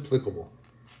is applicable.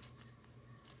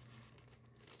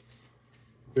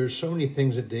 There's so many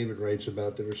things that David writes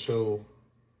about that are so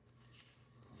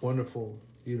wonderful,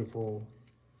 beautiful.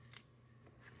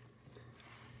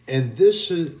 And this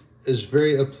is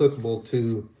very applicable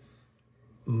to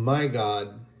my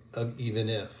God of even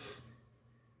if.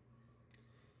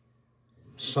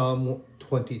 Psalm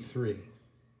 23.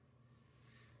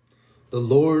 The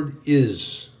Lord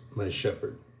is my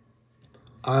shepherd.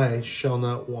 I shall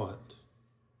not want.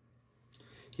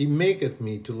 He maketh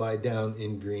me to lie down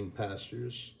in green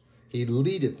pastures. He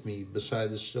leadeth me beside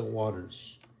the still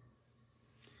waters.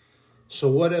 So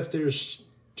what if there's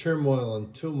turmoil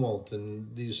and tumult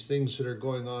and these things that are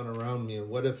going on around me? And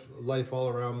what if life all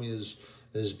around me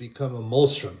has become a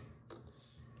maelstrom?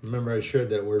 Remember, I shared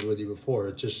that word with you before.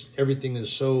 It's just, everything is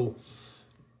so...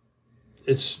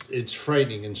 It's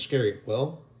frightening and scary.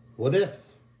 Well, what if?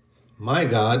 My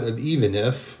God of even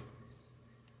if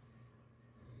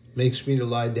makes me to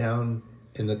lie down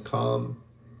in the calm,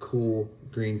 cool,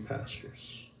 green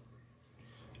pastures.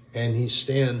 And he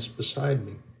stands beside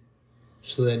me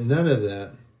so that none of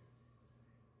that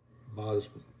bothers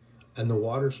me. And the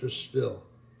waters are still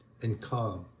and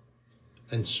calm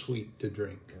and sweet to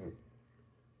drink.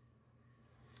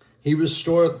 He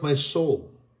restoreth my soul.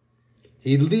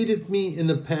 He leadeth me in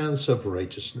the paths of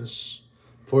righteousness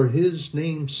for his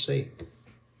name's sake.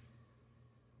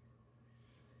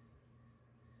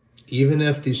 Even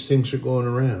if these things are going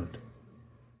around,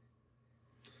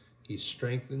 he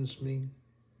strengthens me,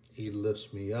 he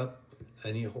lifts me up,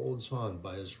 and he holds on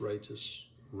by his righteous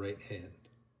right hand.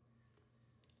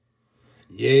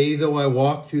 Yea, though I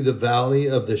walk through the valley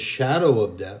of the shadow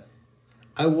of death,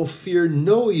 I will fear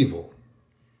no evil.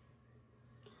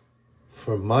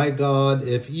 For my God,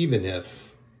 even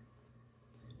if,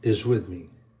 is with me.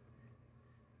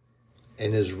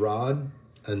 And his rod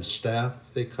and staff,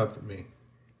 they comfort me.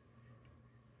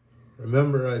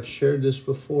 Remember, I've shared this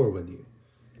before with you,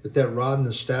 that rod and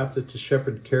the staff that the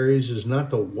shepherd carries is not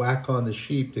to whack on the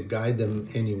sheep to guide them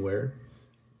anywhere.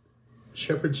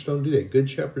 Shepherds don't do that.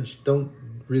 Good shepherds don't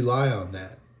rely on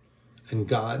that. And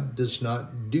God does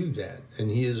not do that. And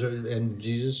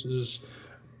Jesus is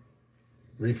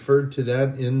referred to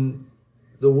that in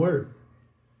the word.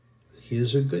 He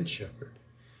is a good shepherd.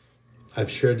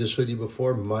 I've shared this with you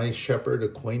before. My shepherd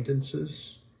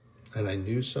acquaintances, and I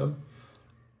knew some,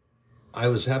 I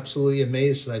was absolutely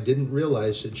amazed, and I didn't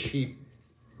realize that sheep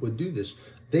would do this.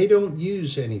 They don't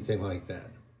use anything like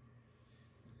that.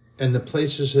 And the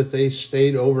places that they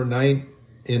stayed overnight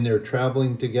in their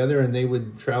traveling together, and they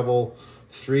would travel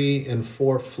 3 and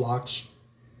 4 flocks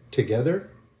together,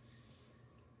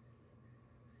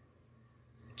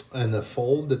 and the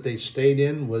fold that they stayed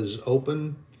in was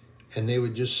open, and they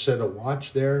would just set a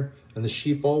watch there, and the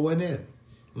sheep all went in.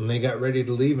 When they got ready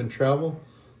to leave and travel,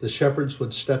 the shepherds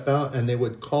would step out and they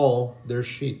would call their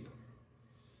sheep.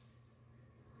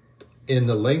 In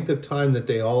the length of time that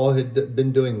they all had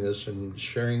been doing this and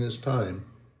sharing this time,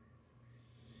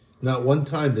 not one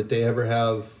time did they ever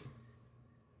have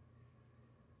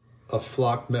a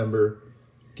flock member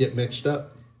get mixed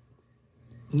up.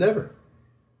 Never.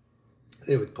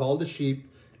 They would call the sheep,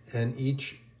 and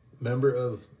each member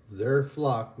of their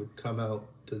flock would come out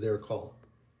to their call,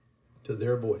 to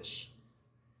their voice.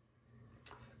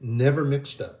 Never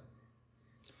mixed up.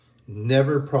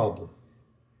 Never problem.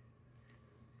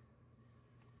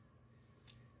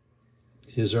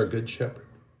 He is our good shepherd.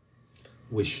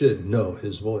 We should know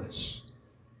his voice.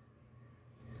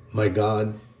 My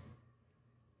God,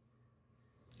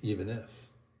 even if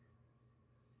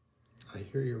I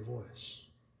hear your voice.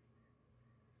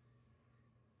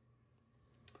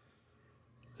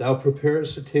 Thou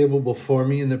preparest a table before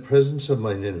me in the presence of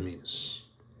mine enemies.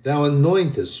 Thou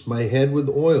anointest my head with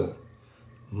oil.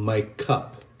 My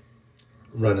cup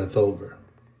runneth over.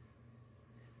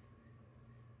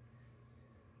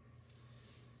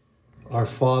 Our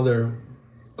Father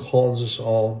calls us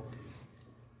all,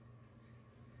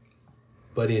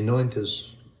 but he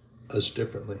anoints us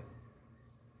differently.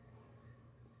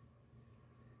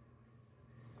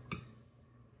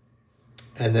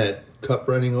 And that cup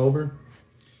running over,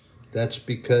 that's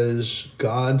because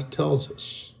God tells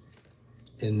us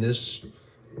in this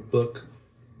book,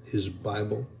 his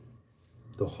Bible,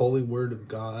 the holy word of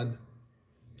God,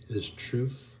 his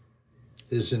truth,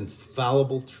 his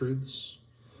infallible truths,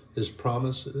 his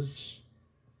promises.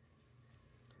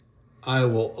 I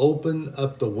will open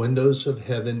up the windows of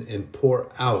heaven and pour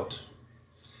out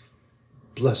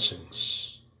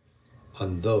blessings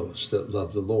on those that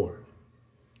love the Lord.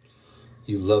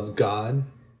 You love God.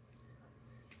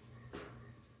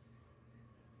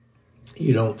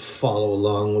 You don't follow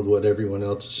along with what everyone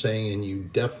else is saying, and you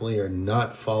definitely are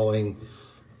not following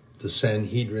the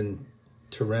Sanhedrin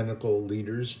tyrannical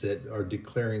leaders that are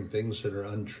declaring things that are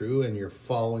untrue, and you're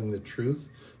following the truth.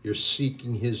 You're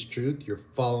seeking his truth. You're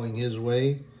following his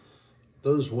way.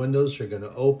 Those windows are going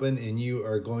to open, and you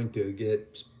are going to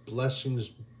get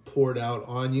blessings poured out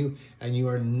on you, and you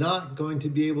are not going to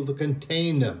be able to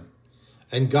contain them.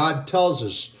 And God tells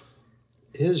us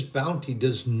his bounty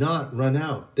does not run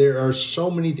out. There are so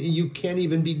many things you can't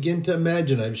even begin to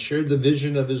imagine. I've shared the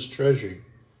vision of his treasury.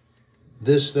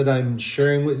 This that I'm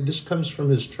sharing with, this comes from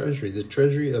his treasury, the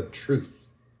treasury of truth,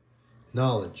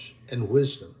 knowledge, and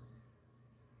wisdom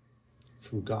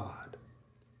from God.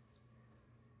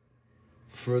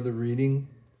 Further reading,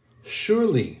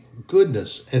 surely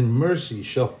goodness and mercy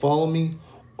shall follow me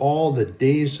all the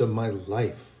days of my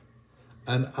life,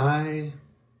 and I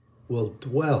will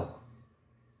dwell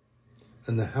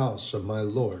in the house of my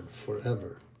Lord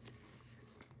forever.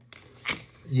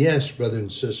 Yes, brothers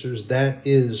and sisters, that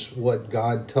is what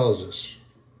God tells us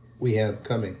we have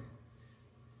coming.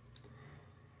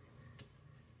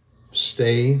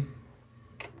 Stay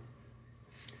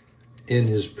in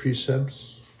his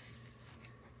precepts.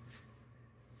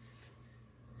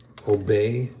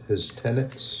 Obey his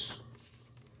tenets.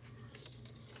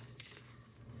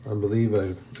 I believe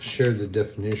I've shared the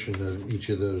definition of each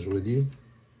of those with you.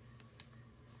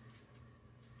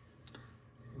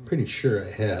 Pretty sure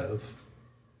I have.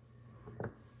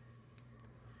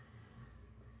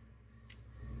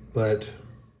 But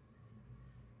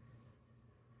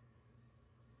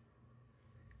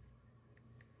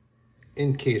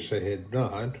in case I had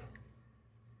not,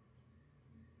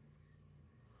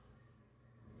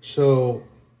 so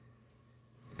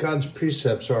God's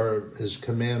precepts are, his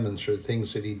commandments are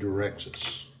things that he directs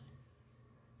us.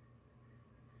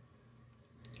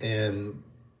 And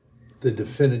the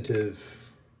definitive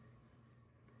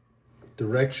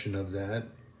direction of that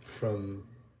from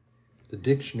the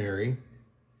dictionary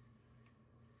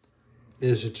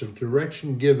is it's a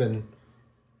direction given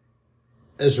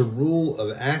as a rule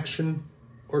of action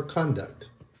or conduct.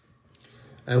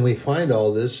 And we find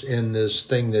all this in this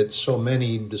thing that so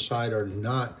many decide are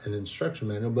not an instruction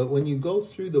manual. But when you go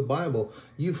through the Bible,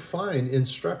 you find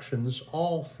instructions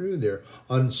all through there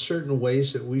on certain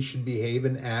ways that we should behave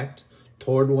and act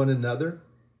toward one another.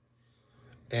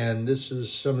 And this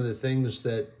is some of the things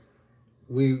that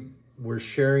we were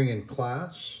sharing in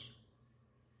class,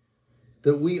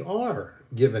 that we are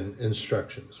given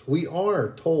instructions. We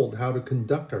are told how to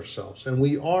conduct ourselves. And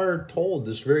we are told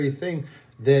this very thing,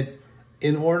 that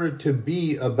in order to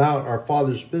be about our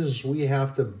Father's business, we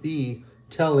have to be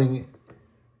telling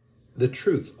the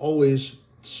truth, always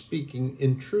speaking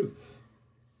in truth.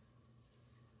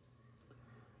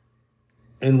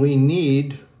 And we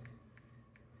need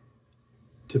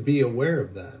to be aware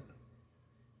of that.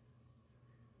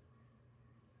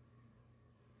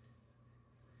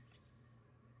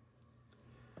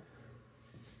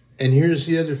 And here's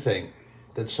the other thing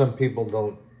that some people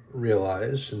don't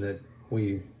realize, and that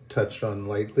we touched on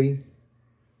lightly,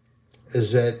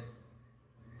 is that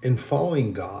in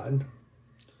following God,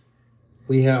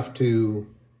 we have to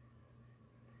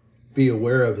be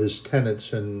aware of his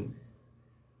tenets and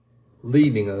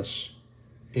leading us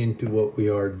into what we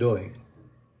are doing,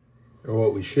 or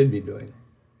what we should be doing.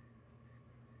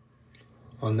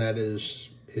 And that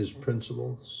is his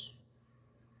principles,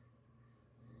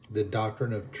 the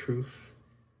doctrine of truth.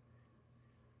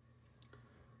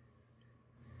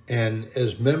 And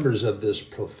as members of this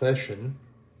profession,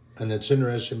 and it's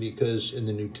interesting because in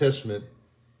the New Testament,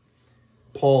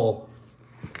 Paul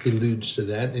alludes to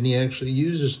that, and he actually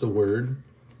uses the word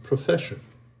profession.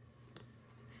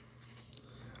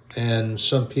 And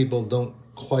some people don't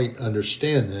quite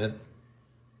understand that,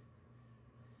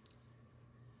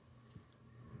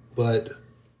 but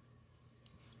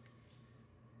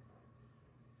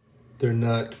they're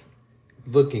not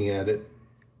looking at it,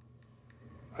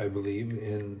 I believe,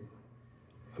 in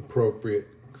appropriate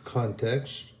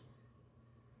context.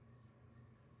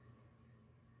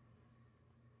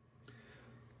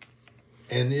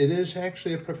 And it is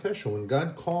actually a profession. When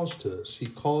God calls to us, he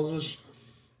calls us,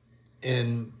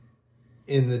 and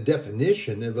in the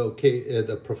definition of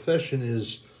the profession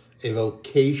is a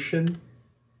vocation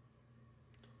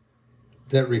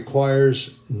that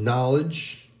requires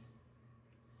knowledge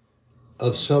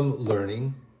of some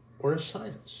learning or a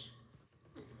science.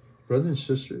 Brothers and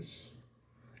sisters,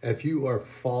 if you are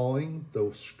following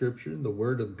the scripture, the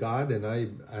word of God, and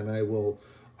I will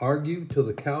argue till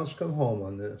the cows come home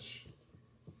on this.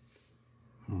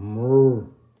 Yeah,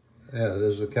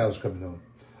 there's the cows coming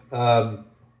home.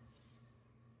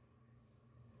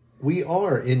 We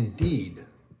are indeed,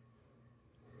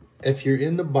 if you're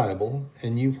in the Bible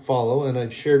and you follow, and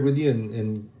I've shared with you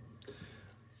and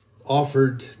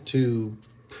offered to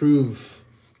prove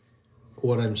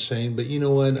what I'm saying, but you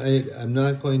know what? I'm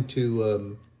not going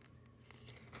to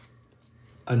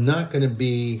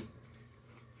be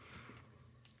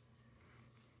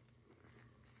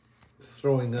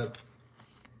throwing up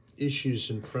issues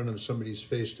in front of somebody's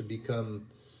face to become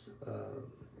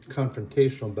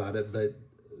confrontational about it. But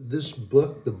this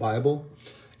book, the Bible,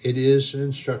 it is an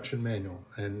instruction manual,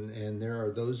 and there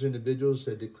are those individuals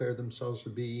that declare themselves to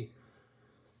be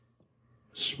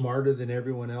smarter than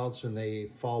everyone else, and they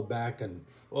fall back and,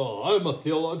 well, I'm a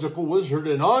theological wizard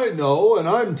and I know, and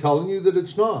I'm telling you that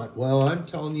it's not. Well, I'm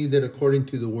telling you that according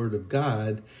to the word of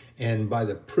God and by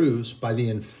the proofs, by the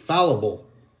infallible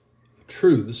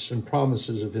truths and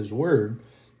promises of his word,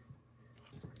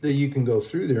 that you can go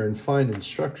through there and find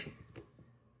instruction.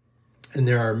 And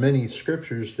there are many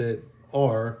scriptures that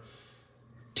are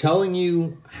telling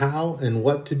you how and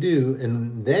what to do,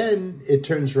 and then it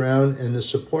turns around and the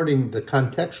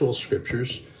contextual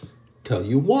scriptures tell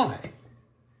you why.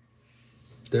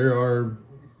 There are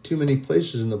too many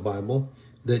places in the Bible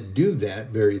that do that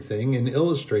very thing and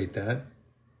illustrate that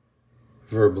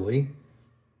verbally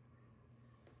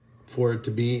for it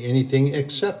to be anything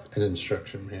except an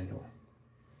instruction manual,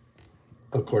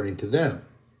 according to them.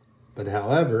 But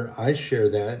however, I share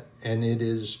that, and it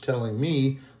is telling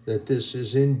me that this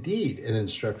is indeed an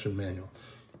instruction manual.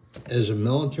 As a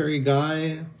military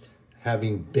guy,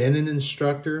 having been an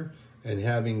instructor and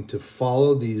having to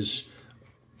follow these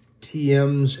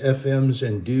TMs, FMs,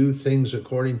 and do things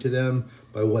according to them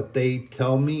by what they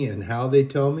tell me and how they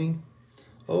tell me,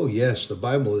 oh yes, the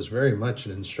Bible is very much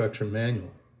an instruction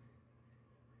manual.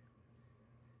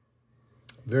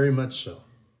 Very much so.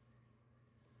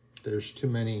 There's too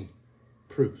many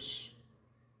proofs.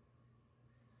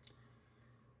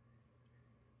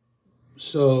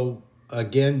 So,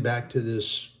 again, back to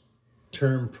this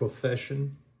term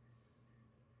profession.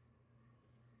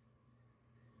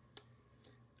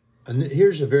 And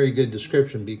here's a very good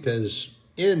description, because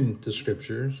in the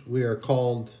scriptures, we are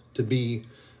called to be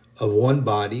of one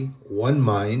body, one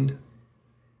mind,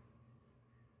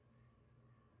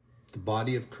 the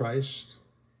body of Christ,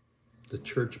 the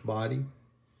church body,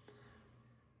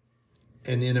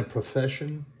 and in a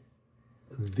profession,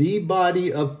 the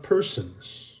body of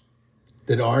persons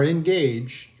that are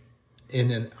engaged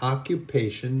in an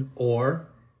occupation or,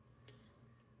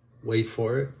 wait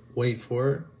for it,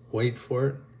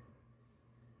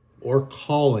 or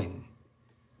calling.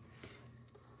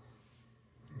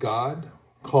 God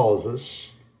calls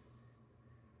us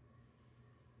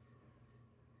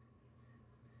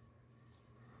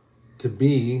to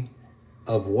be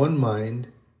of one mind,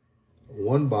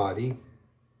 one body,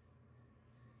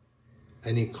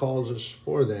 and he calls us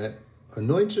for that,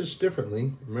 anoints us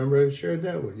differently. Remember, I've shared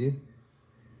that with you.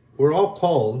 We're all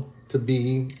called to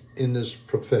be in this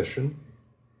profession,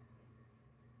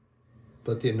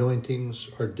 but the anointings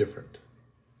are different.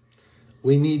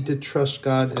 We need to trust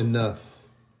God enough.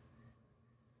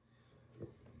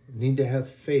 We need to have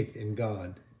faith in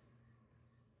God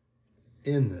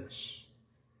in this.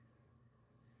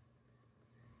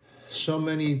 So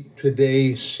many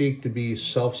today seek to be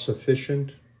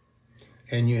self-sufficient,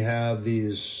 and you have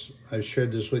these, I've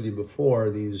shared this with you before,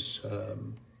 these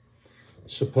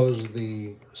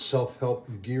supposedly self-help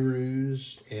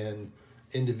gurus and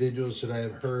individuals that I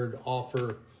have heard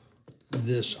offer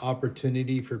this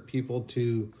opportunity for people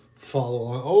to follow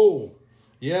on. Oh,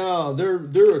 yeah,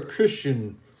 they're a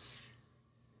Christian.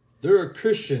 They're a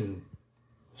Christian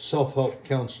self-help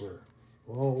counselor.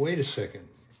 Well, wait a second.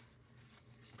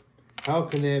 How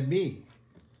can that be?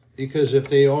 Because if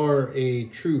they are a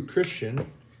true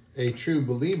Christian, a true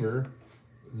believer,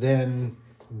 then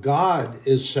God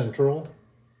is central,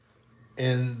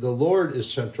 and the Lord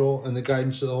is central, and the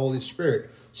guidance of the Holy Spirit.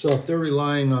 So if they're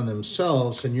relying on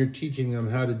themselves and you're teaching them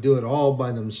how to do it all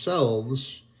by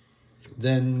themselves,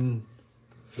 then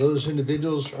those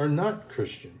individuals are not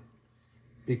Christian.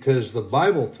 Because the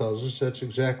Bible tells us that's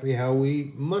exactly how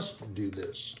we must do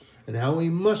this and how we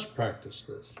must practice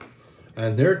this.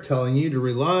 And they're telling you to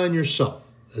rely on yourself.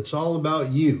 It's all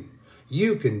about you.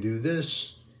 You can do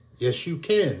this. Yes, you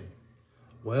can.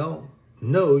 Well,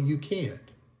 no, you can't.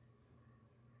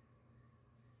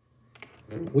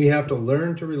 We have to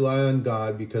learn to rely on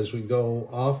God because we go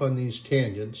off on these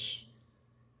tangents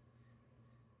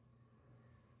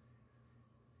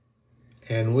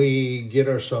and we get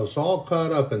ourselves all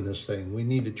caught up in this thing. We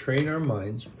need to train our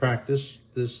minds, practice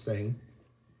this thing.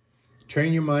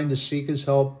 Train your mind to seek His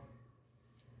help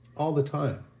all the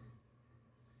time.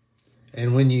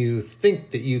 And when you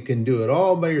think that you can do it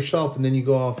all by yourself and then you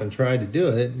go off and try to do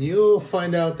it, you'll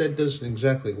find out that doesn't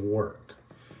exactly work.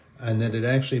 And that it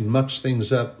actually mucks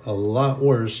things up a lot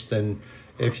worse than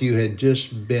if you had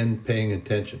just been paying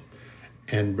attention.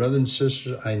 And brothers and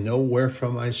sisters, I know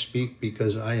wherefrom I speak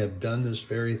because I have done this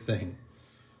very thing.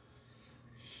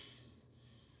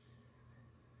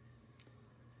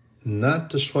 Not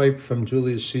to swipe from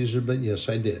Julius Caesar, but yes,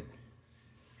 I did.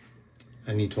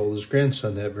 And he told his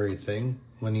grandson that very thing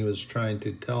when he was trying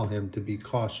to tell him to be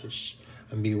cautious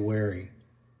and be wary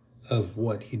of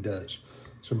what he does.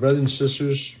 So brothers and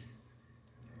sisters,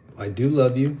 I do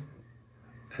love you,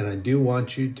 and I do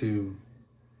want you to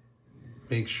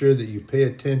make sure that you pay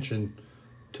attention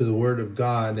to the Word of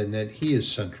God and that He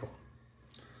is central.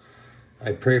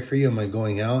 I pray for you in my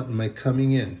going out and my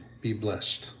coming in. Be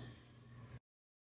blessed.